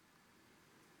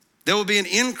 There will be an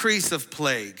increase of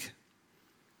plague.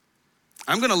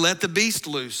 I'm gonna let the beast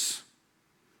loose.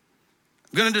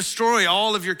 I'm gonna destroy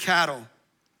all of your cattle.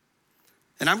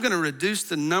 And I'm gonna reduce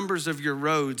the numbers of your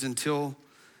roads until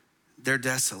they're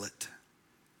desolate.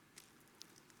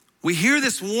 We hear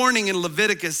this warning in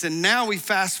Leviticus, and now we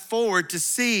fast forward to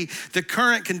see the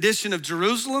current condition of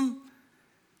Jerusalem,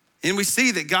 and we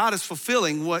see that God is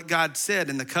fulfilling what God said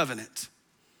in the covenant.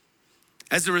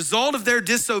 As a result of their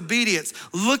disobedience,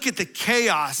 look at the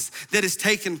chaos that has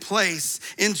taken place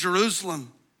in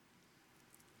Jerusalem.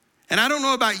 And I don't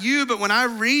know about you, but when I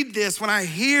read this, when I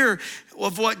hear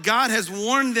of what God has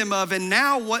warned them of and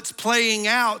now what's playing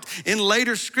out in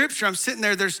later scripture, I'm sitting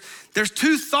there, there's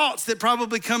two thoughts that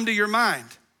probably come to your mind.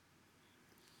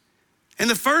 And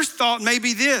the first thought may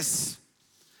be this: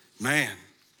 man,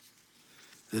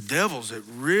 the devil's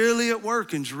really at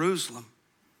work in Jerusalem.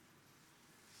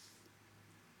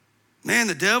 Man,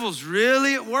 the devil's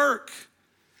really at work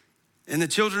in the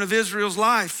children of Israel's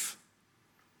life.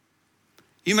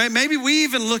 Maybe we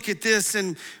even look at this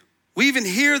and we even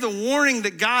hear the warning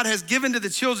that God has given to the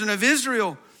children of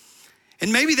Israel.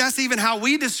 And maybe that's even how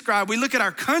we look at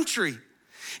our country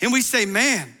and we say,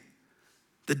 man,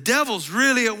 the devil's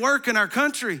really at work in our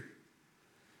country.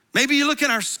 Maybe you look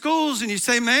at our schools and you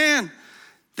say, man,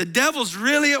 the devil's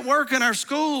really at work in our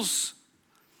schools.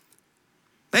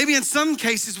 Maybe in some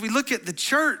cases we look at the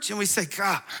church and we say,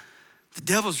 God, the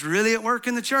devil's really at work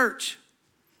in the church.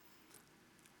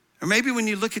 Or maybe when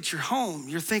you look at your home,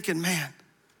 you're thinking, man,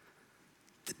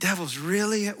 the devil's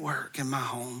really at work in my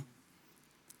home.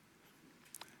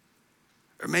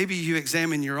 Or maybe you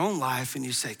examine your own life and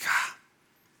you say, God,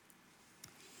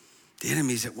 the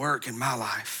enemy's at work in my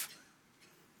life.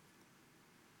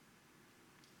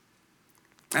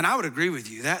 And I would agree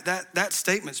with you. That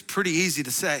statement's pretty easy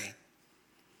to say.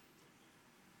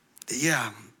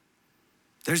 Yeah,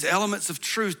 there's elements of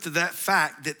truth to that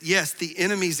fact that yes, the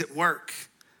enemy's at work.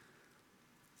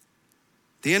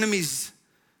 The enemy's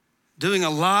doing a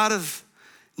lot of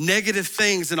negative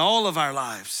things in all of our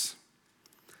lives.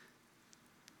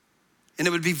 And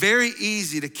it would be very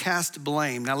easy to cast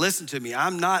blame. Now listen to me,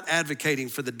 I'm not advocating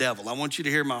for the devil. I want you to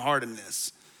hear my heart in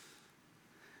this.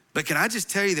 But can I just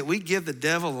tell you that we give the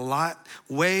devil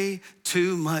way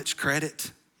too much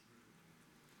credit?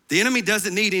 The enemy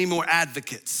doesn't need any more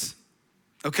advocates,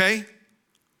 okay?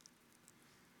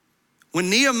 When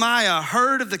Nehemiah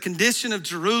heard of the condition of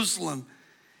Jerusalem,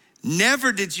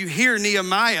 never did you hear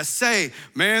Nehemiah say,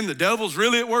 man, the devil's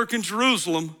really at work in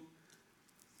Jerusalem.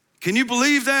 Can you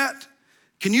believe that?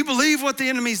 Can you believe what the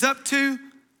enemy's up to?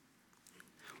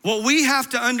 What we have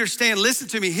to understand, listen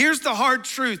to me, here's the hard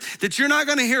truth that you're not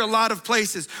gonna hear a lot of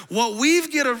places. What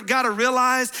we've got to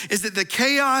realize is that the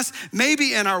chaos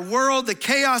maybe in our world, the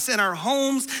chaos in our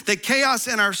homes, the chaos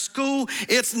in our school,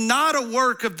 it's not a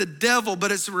work of the devil,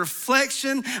 but it's a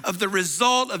reflection of the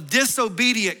result of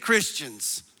disobedient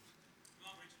Christians.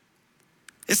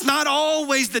 It's not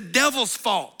always the devil's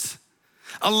fault.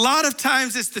 A lot of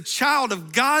times it's the child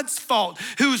of God's fault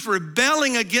who's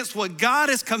rebelling against what God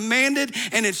has commanded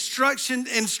and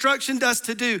instructioned us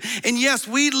to do. And yes,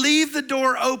 we leave the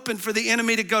door open for the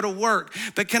enemy to go to work.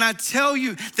 But can I tell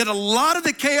you that a lot of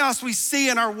the chaos we see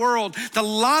in our world, a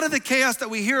lot of the chaos that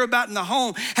we hear about in the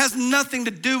home has nothing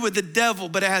to do with the devil,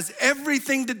 but it has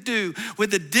everything to do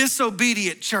with the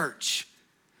disobedient church.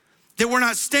 That we're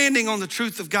not standing on the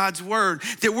truth of God's word,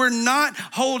 that we're not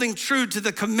holding true to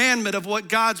the commandment of what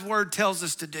God's word tells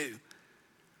us to do.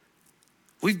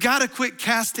 We've got to quit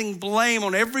casting blame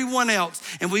on everyone else,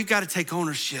 and we've got to take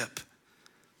ownership.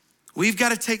 We've got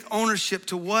to take ownership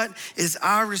to what is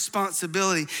our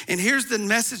responsibility. And here's the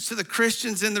message to the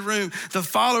Christians in the room, the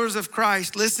followers of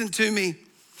Christ. Listen to me.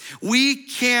 We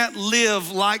can't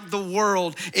live like the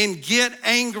world and get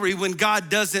angry when God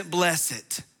doesn't bless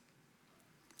it.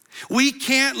 We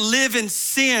can't live in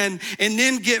sin and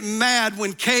then get mad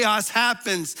when chaos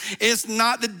happens. It's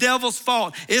not the devil's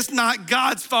fault. It's not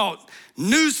God's fault.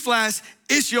 Newsflash,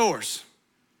 it's yours.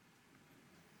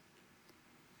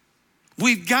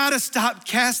 We've got to stop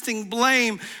casting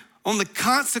blame on the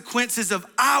consequences of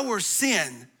our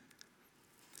sin.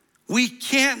 We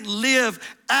can't live,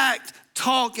 act,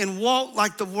 talk, and walk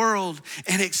like the world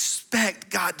and expect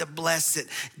God to bless it.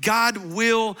 God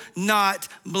will not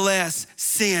bless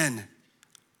sin.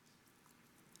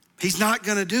 He's not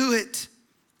gonna do it.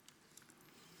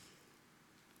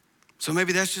 So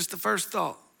maybe that's just the first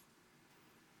thought.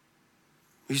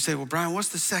 You say, well, Brian, what's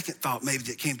the second thought maybe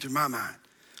that came through my mind?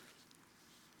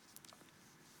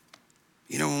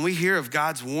 You know, when we hear of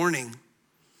God's warning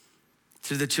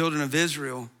to the children of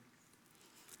Israel,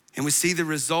 and we see the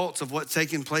results of what's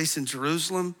taking place in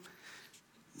Jerusalem,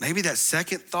 maybe that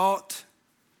second thought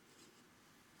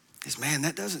is, man,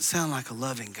 that doesn't sound like a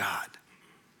loving God.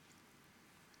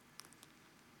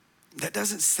 That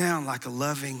doesn't sound like a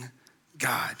loving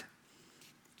God.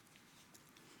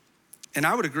 And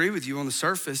I would agree with you on the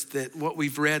surface that what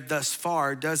we've read thus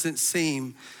far doesn't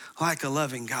seem like a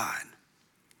loving God.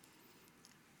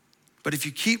 But if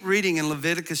you keep reading in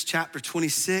Leviticus chapter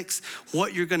 26,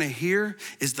 what you're gonna hear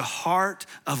is the heart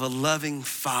of a loving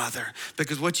father.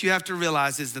 Because what you have to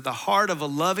realize is that the heart of a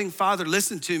loving father,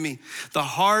 listen to me, the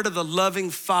heart of a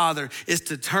loving father is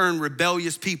to turn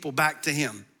rebellious people back to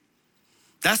him.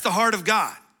 That's the heart of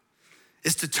God,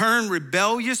 is to turn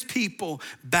rebellious people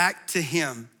back to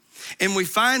him. And we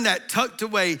find that tucked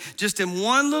away just in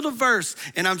one little verse.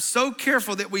 And I'm so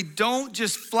careful that we don't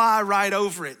just fly right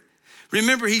over it.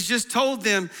 Remember, he's just told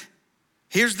them,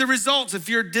 here's the results if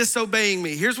you're disobeying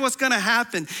me. Here's what's gonna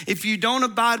happen if you don't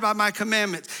abide by my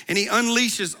commandments. And he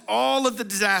unleashes all of the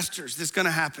disasters that's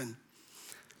gonna happen.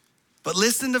 But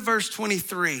listen to verse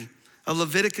 23 of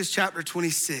Leviticus chapter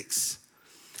 26.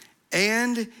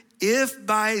 And if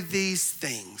by these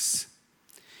things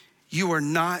you are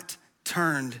not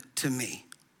turned to me.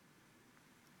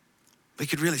 We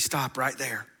could really stop right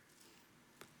there.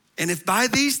 And if by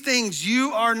these things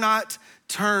you are not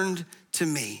turned to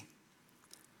me,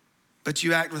 but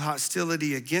you act with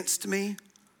hostility against me,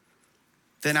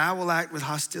 then I will act with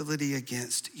hostility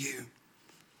against you.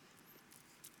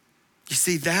 You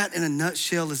see, that in a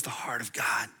nutshell is the heart of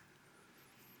God.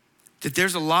 That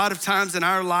there's a lot of times in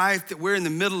our life that we're in the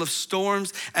middle of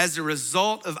storms as a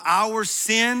result of our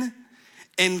sin,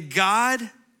 and God,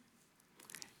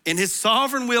 in his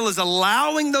sovereign will, is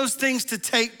allowing those things to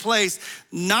take place,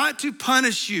 not to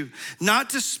punish you,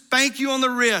 not to spank you on the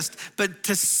wrist, but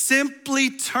to simply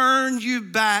turn you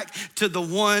back to the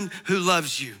one who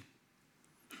loves you.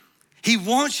 He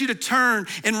wants you to turn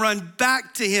and run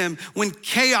back to him when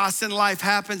chaos in life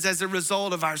happens as a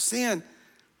result of our sin.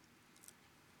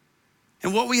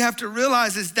 And what we have to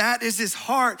realize is that is his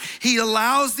heart. He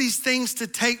allows these things to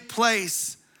take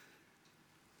place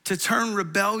to turn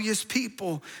rebellious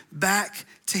people back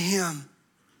to him.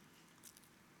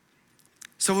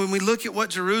 So when we look at what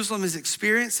Jerusalem is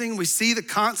experiencing, we see the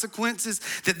consequences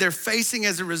that they're facing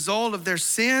as a result of their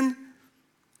sin.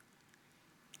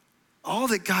 All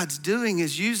that God's doing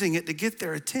is using it to get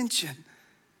their attention.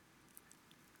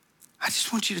 I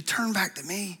just want you to turn back to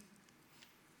me.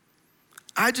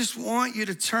 I just want you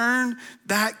to turn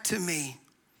back to me.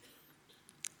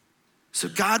 So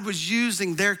God was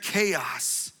using their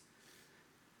chaos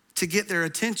to get their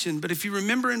attention. But if you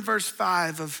remember in verse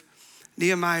 5 of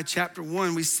Nehemiah chapter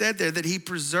 1, we said there that he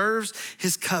preserves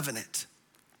his covenant.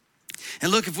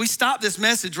 And look, if we stop this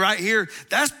message right here,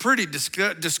 that's pretty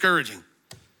discouraging.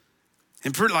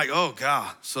 And pretty like, oh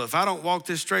God, so if I don't walk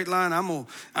this straight line, I'm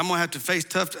gonna have to face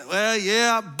tough, well,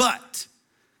 yeah, but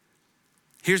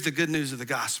here's the good news of the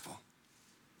gospel.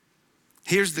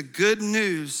 Here's the good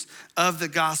news of the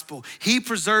gospel. He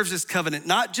preserves his covenant,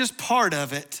 not just part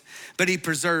of it, but he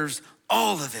preserves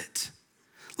all of it.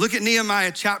 Look at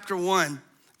Nehemiah chapter 1,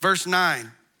 verse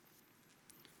 9.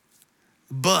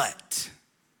 But,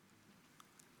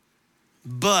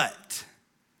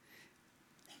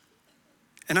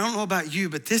 and I don't know about you,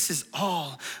 but this is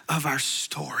all of our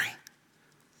story.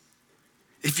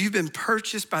 If you've been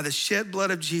purchased by the shed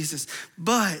blood of Jesus,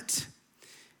 but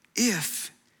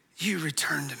if you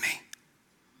return to me.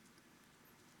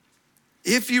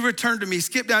 If you return to me,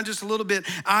 skip down just a little bit,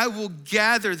 I will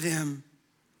gather them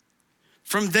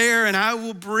from there and I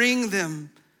will bring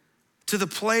them to the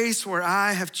place where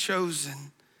I have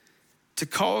chosen to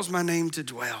cause my name to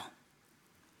dwell.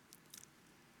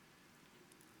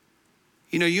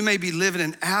 You know, you may be living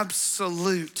in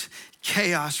absolute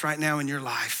chaos right now in your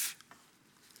life.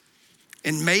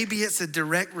 And maybe it's a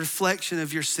direct reflection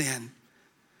of your sin.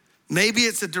 Maybe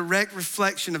it's a direct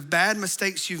reflection of bad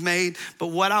mistakes you've made, but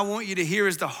what I want you to hear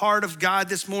is the heart of God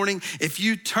this morning. If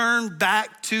you turn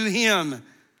back to him,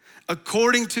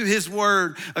 according to his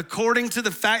word, according to the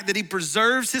fact that he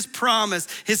preserves his promise,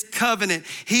 his covenant,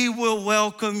 he will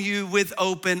welcome you with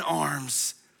open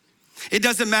arms. It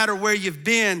doesn't matter where you've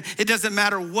been. It doesn't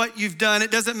matter what you've done.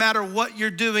 It doesn't matter what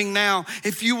you're doing now.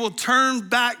 If you will turn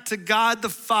back to God the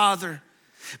Father,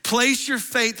 place your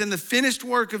faith in the finished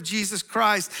work of Jesus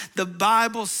Christ, the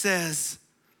Bible says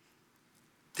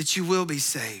that you will be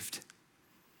saved.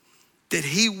 that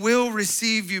he will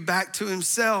receive you back to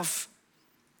himself.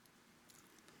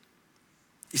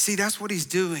 You see, that's what he's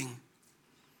doing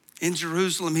in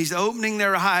Jerusalem. He's opening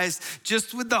their eyes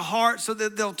just with the heart so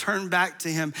that they'll turn back to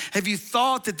him. Have you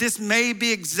thought that this may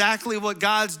be exactly what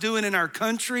God's doing in our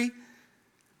country?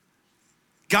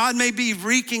 God may be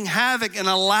wreaking havoc and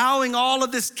allowing all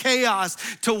of this chaos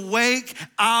to wake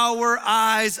our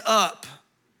eyes up,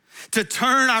 to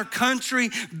turn our country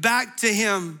back to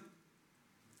him,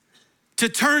 to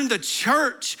turn the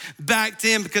church back to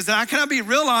him. Because I cannot be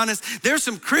real honest, there's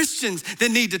some Christians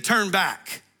that need to turn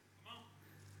back.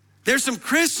 There's some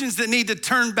Christians that need to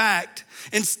turn back.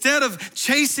 Instead of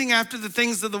chasing after the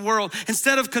things of the world,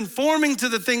 instead of conforming to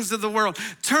the things of the world,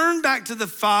 turn back to the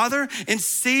Father and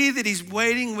see that he's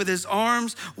waiting with his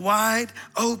arms wide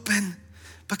open,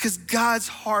 because God's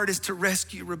heart is to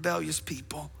rescue rebellious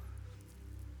people.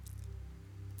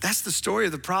 That's the story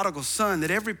of the prodigal son that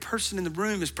every person in the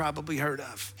room has probably heard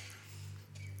of.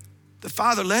 The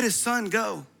father let his son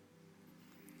go.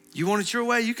 You want it your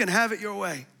way? You can have it your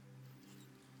way.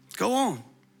 Go on.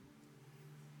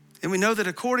 And we know that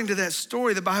according to that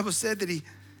story, the Bible said that he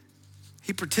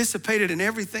participated in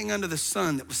everything under the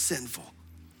sun that was sinful.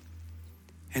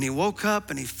 And he woke up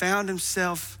and he found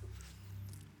himself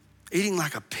eating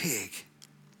like a pig.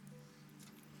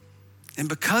 And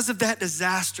because of that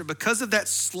disaster, because of that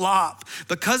slop,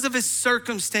 because of his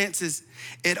circumstances,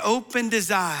 it opened his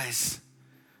eyes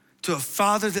to a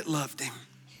father that loved him.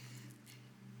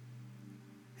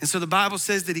 And so the Bible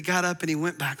says that he got up and he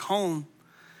went back home.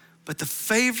 But the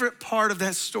favorite part of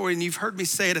that story, and you've heard me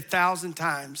say it 1,000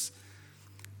 times,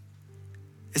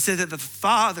 it said that the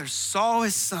father saw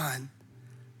his son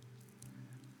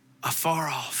afar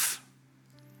off.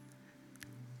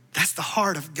 That's the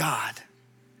heart of God.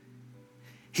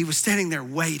 He was standing there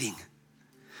waiting,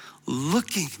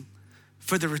 looking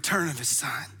for the return of his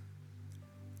son.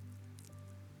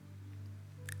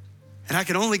 And I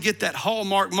could only get that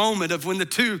hallmark moment of when the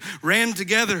two ran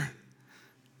together.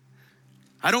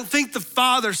 I don't think the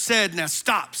father said, now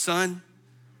stop, son.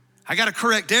 I got to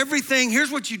correct everything. Here's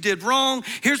what you did wrong.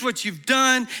 Here's what you've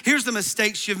done. Here's the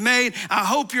mistakes you've made. I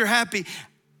hope you're happy.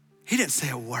 He didn't say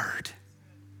a word.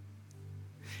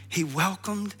 He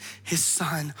welcomed his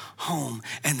son home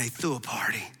and they threw a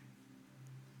party.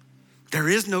 There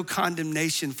is no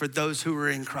condemnation for those who are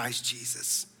in Christ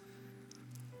Jesus.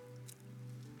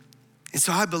 And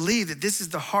so I believe that this is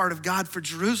the heart of God for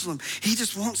Jerusalem. He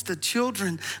just wants the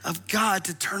children of God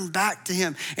to turn back to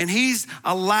him. And he's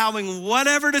allowing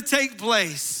whatever to take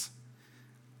place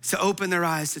to open their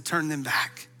eyes, to turn them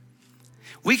back.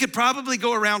 We could probably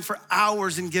go around for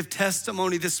hours and give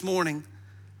testimony this morning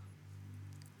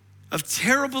of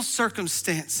terrible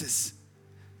circumstances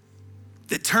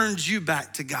that turned you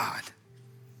back to God,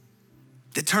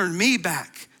 that turned me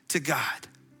back to God.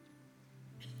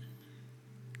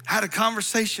 I had a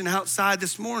conversation outside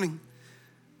this morning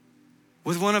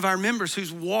with one of our members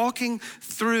who's walking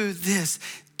through this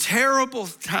terrible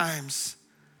times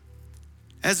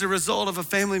as a result of a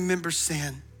family member's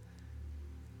sin.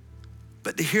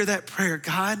 But to hear that prayer,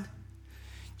 God,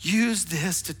 use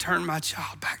this to turn my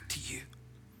child back to you.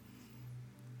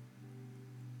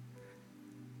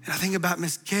 And I think about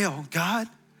Miss Gail, God,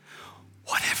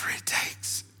 whatever it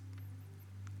takes.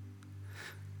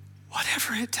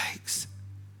 Whatever it takes.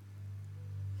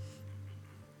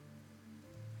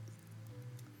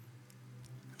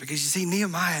 Because you see,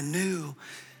 Nehemiah knew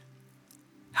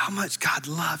how much God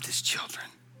loved his children.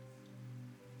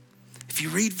 If you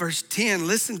read verse 10,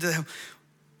 listen to him.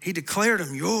 He declared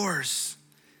them yours.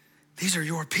 These are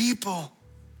your people.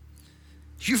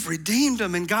 You've redeemed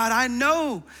them. And God, I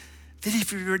know that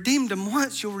if you redeemed them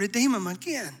once, you'll redeem them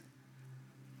again.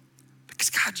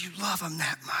 Because God, you love them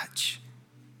that much.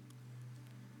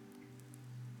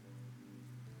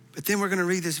 But then we're going to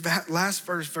read this last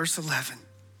verse, verse 11.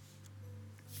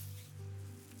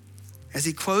 As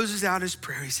he closes out his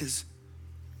prayer, he says,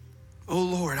 "Oh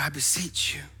Lord, I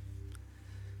beseech you,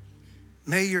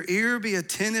 may your ear be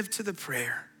attentive to the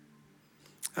prayer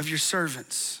of your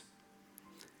servants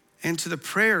and to the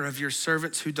prayer of your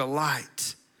servants who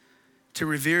delight to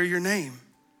revere your name.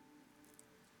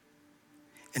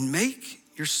 And make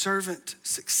your servant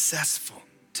successful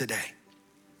today.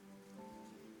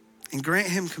 And grant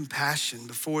him compassion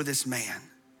before this man.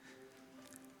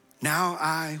 Now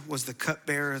I was the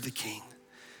cupbearer of the king."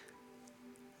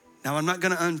 Now I'm not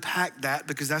going to unpack that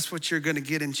because that's what you're going to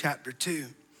get in chapter 2.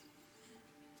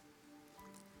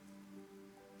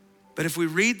 But if we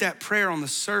read that prayer on the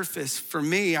surface, for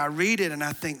me, I read it and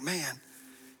I think, man,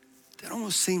 that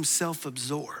almost seems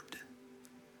self-absorbed.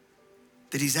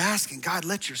 That he's asking, God,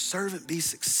 let your servant be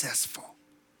successful.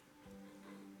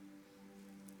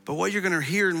 But what you're gonna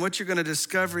hear and what you're gonna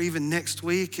discover even next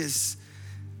week is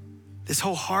this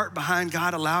whole heart behind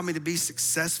God allowed me to be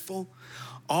successful.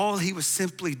 All he was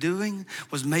simply doing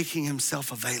was making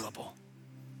himself available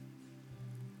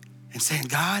and saying,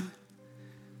 God,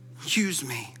 use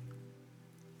me.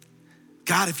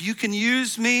 God, if you can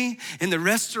use me in the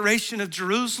restoration of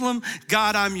Jerusalem,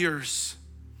 God, I'm yours.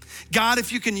 God,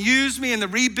 if you can use me in the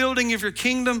rebuilding of your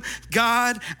kingdom,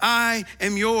 God, I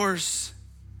am yours.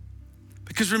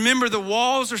 Because remember, the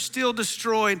walls are still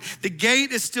destroyed. The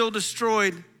gate is still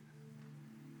destroyed.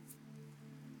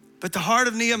 But the heart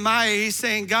of Nehemiah, he's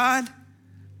saying, God,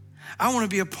 I want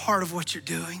to be a part of what you're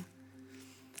doing.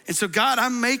 And so God,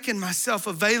 I'm making myself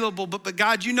available, but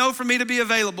God, you know for me to be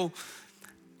available,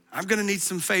 I'm gonna need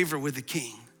some favor with the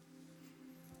king.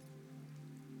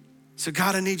 So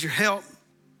God, I need your help.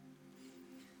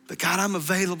 But God, I'm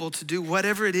available to do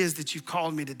whatever it is that you've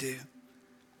called me to do.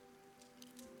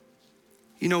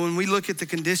 You know, when we look at the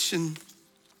condition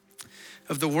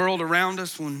of the world around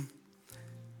us, when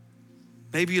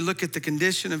maybe you look at the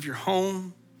condition of your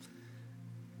home,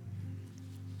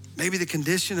 maybe the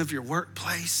condition of your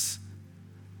workplace,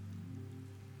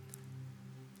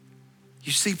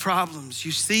 you see problems,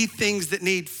 you see things that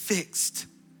need fixed.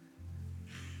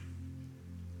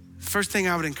 The first thing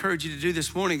I would encourage you to do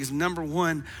this morning is, number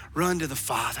one, run to the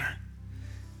Father.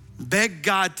 Beg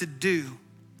God to do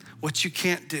what you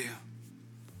can't do.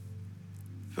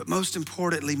 But most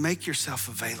importantly, make yourself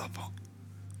available.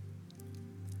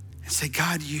 And say,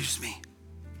 God, use me.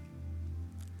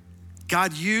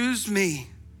 God, use me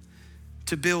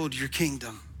to build your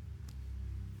kingdom.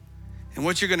 And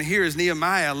what you're gonna hear is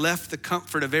Nehemiah left the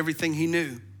comfort of everything he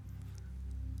knew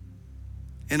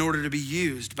in order to be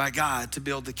used by God to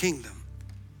build the kingdom.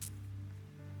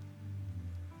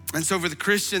 And so for the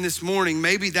Christian this morning,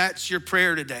 maybe that's your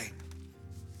prayer today.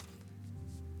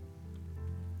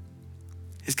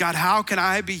 Is, God, how can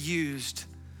I be used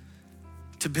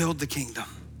to build the kingdom?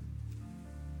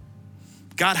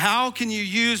 God, how can you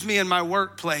use me in my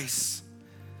workplace?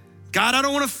 God, I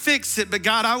don't want to fix it, but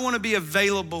God, I want to be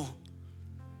available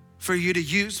for you to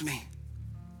use me.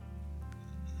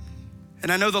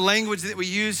 And I know the language that we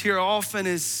use here often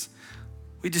is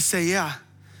we just say, yeah,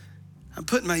 I'm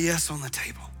putting my yes on the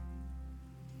table.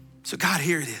 So God,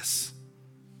 here it is.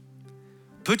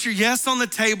 Put your yes on the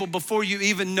table before you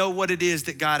even know what it is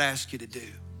that God asked you to do.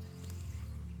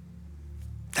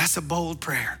 That's a bold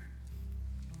prayer.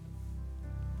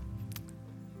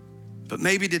 But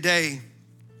maybe today,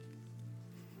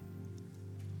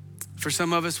 for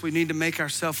some of us, we need to make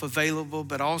ourselves available,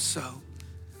 but also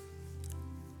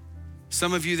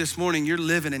some of you this morning, you're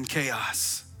living in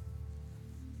chaos.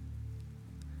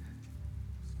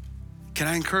 Can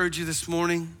I encourage you this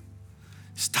morning?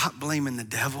 Stop blaming the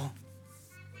devil.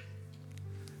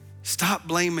 Stop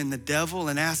blaming the devil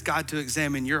and ask God to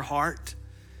examine your heart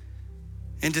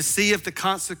and to see if the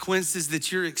consequences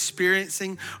that you're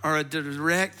experiencing are a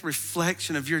direct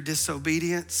reflection of your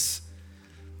disobedience.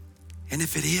 And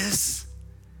if it is,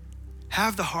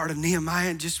 have the heart of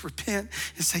Nehemiah and just repent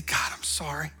and say, God, I'm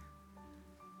sorry.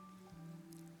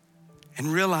 And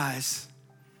realize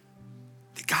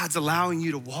that God's allowing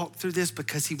you to walk through this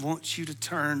because he wants you to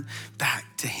turn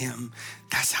back to him.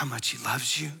 That's how much he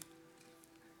loves you.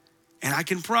 And I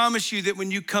can promise you that when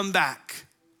you come back,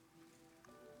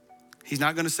 he's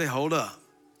not gonna say, hold up.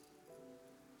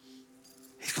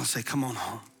 He's gonna say, come on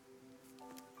home.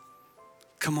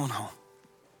 Come on home.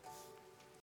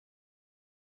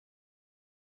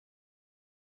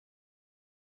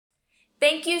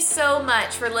 Thank you so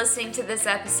much for listening to this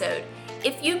episode.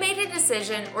 If you made a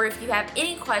decision or if you have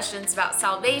any questions about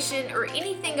salvation or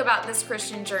anything about this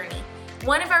Christian journey,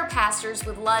 one of our pastors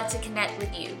would love to connect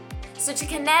with you. So to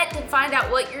connect and find out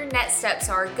what your next steps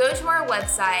are, go to our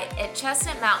website at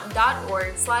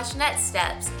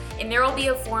chestnutmountain.org/nextsteps, and there will be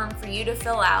a form for you to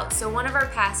fill out so one of our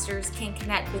pastors can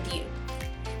connect with you.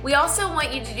 We also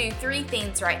want you to do 3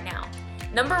 things right now.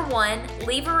 Number 1,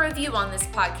 leave a review on this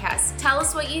podcast. Tell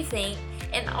us what you think,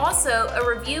 and also a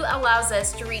review allows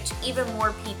us to reach even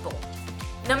more people.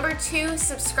 Number 2,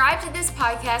 subscribe to this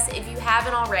podcast if you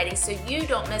haven't already so you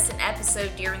don't miss an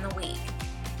episode during the week.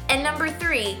 And number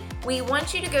 3, we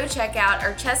want you to go check out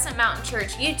our Chestnut Mountain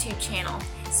Church YouTube channel.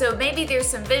 So maybe there's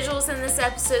some visuals in this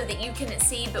episode that you couldn't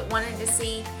see but wanted to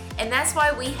see, and that's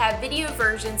why we have video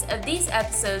versions of these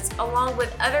episodes along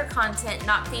with other content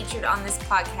not featured on this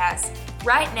podcast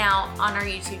right now on our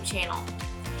YouTube channel.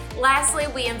 Lastly,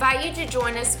 we invite you to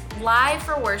join us live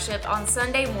for worship on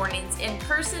Sunday mornings in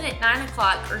person at 9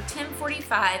 o'clock or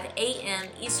 10:45 a.m.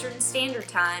 Eastern Standard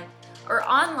Time, or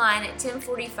online at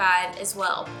 10:45 as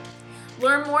well.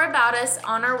 Learn more about us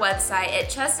on our website at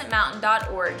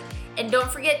chestnutmountain.org. And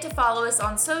don't forget to follow us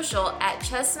on social at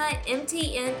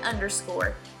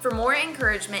chestnutmtn_ for more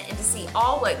encouragement and to see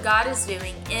all what God is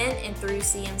doing in and through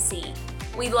CMC.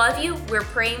 We love you, we're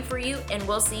praying for you, and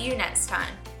we'll see you next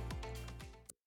time.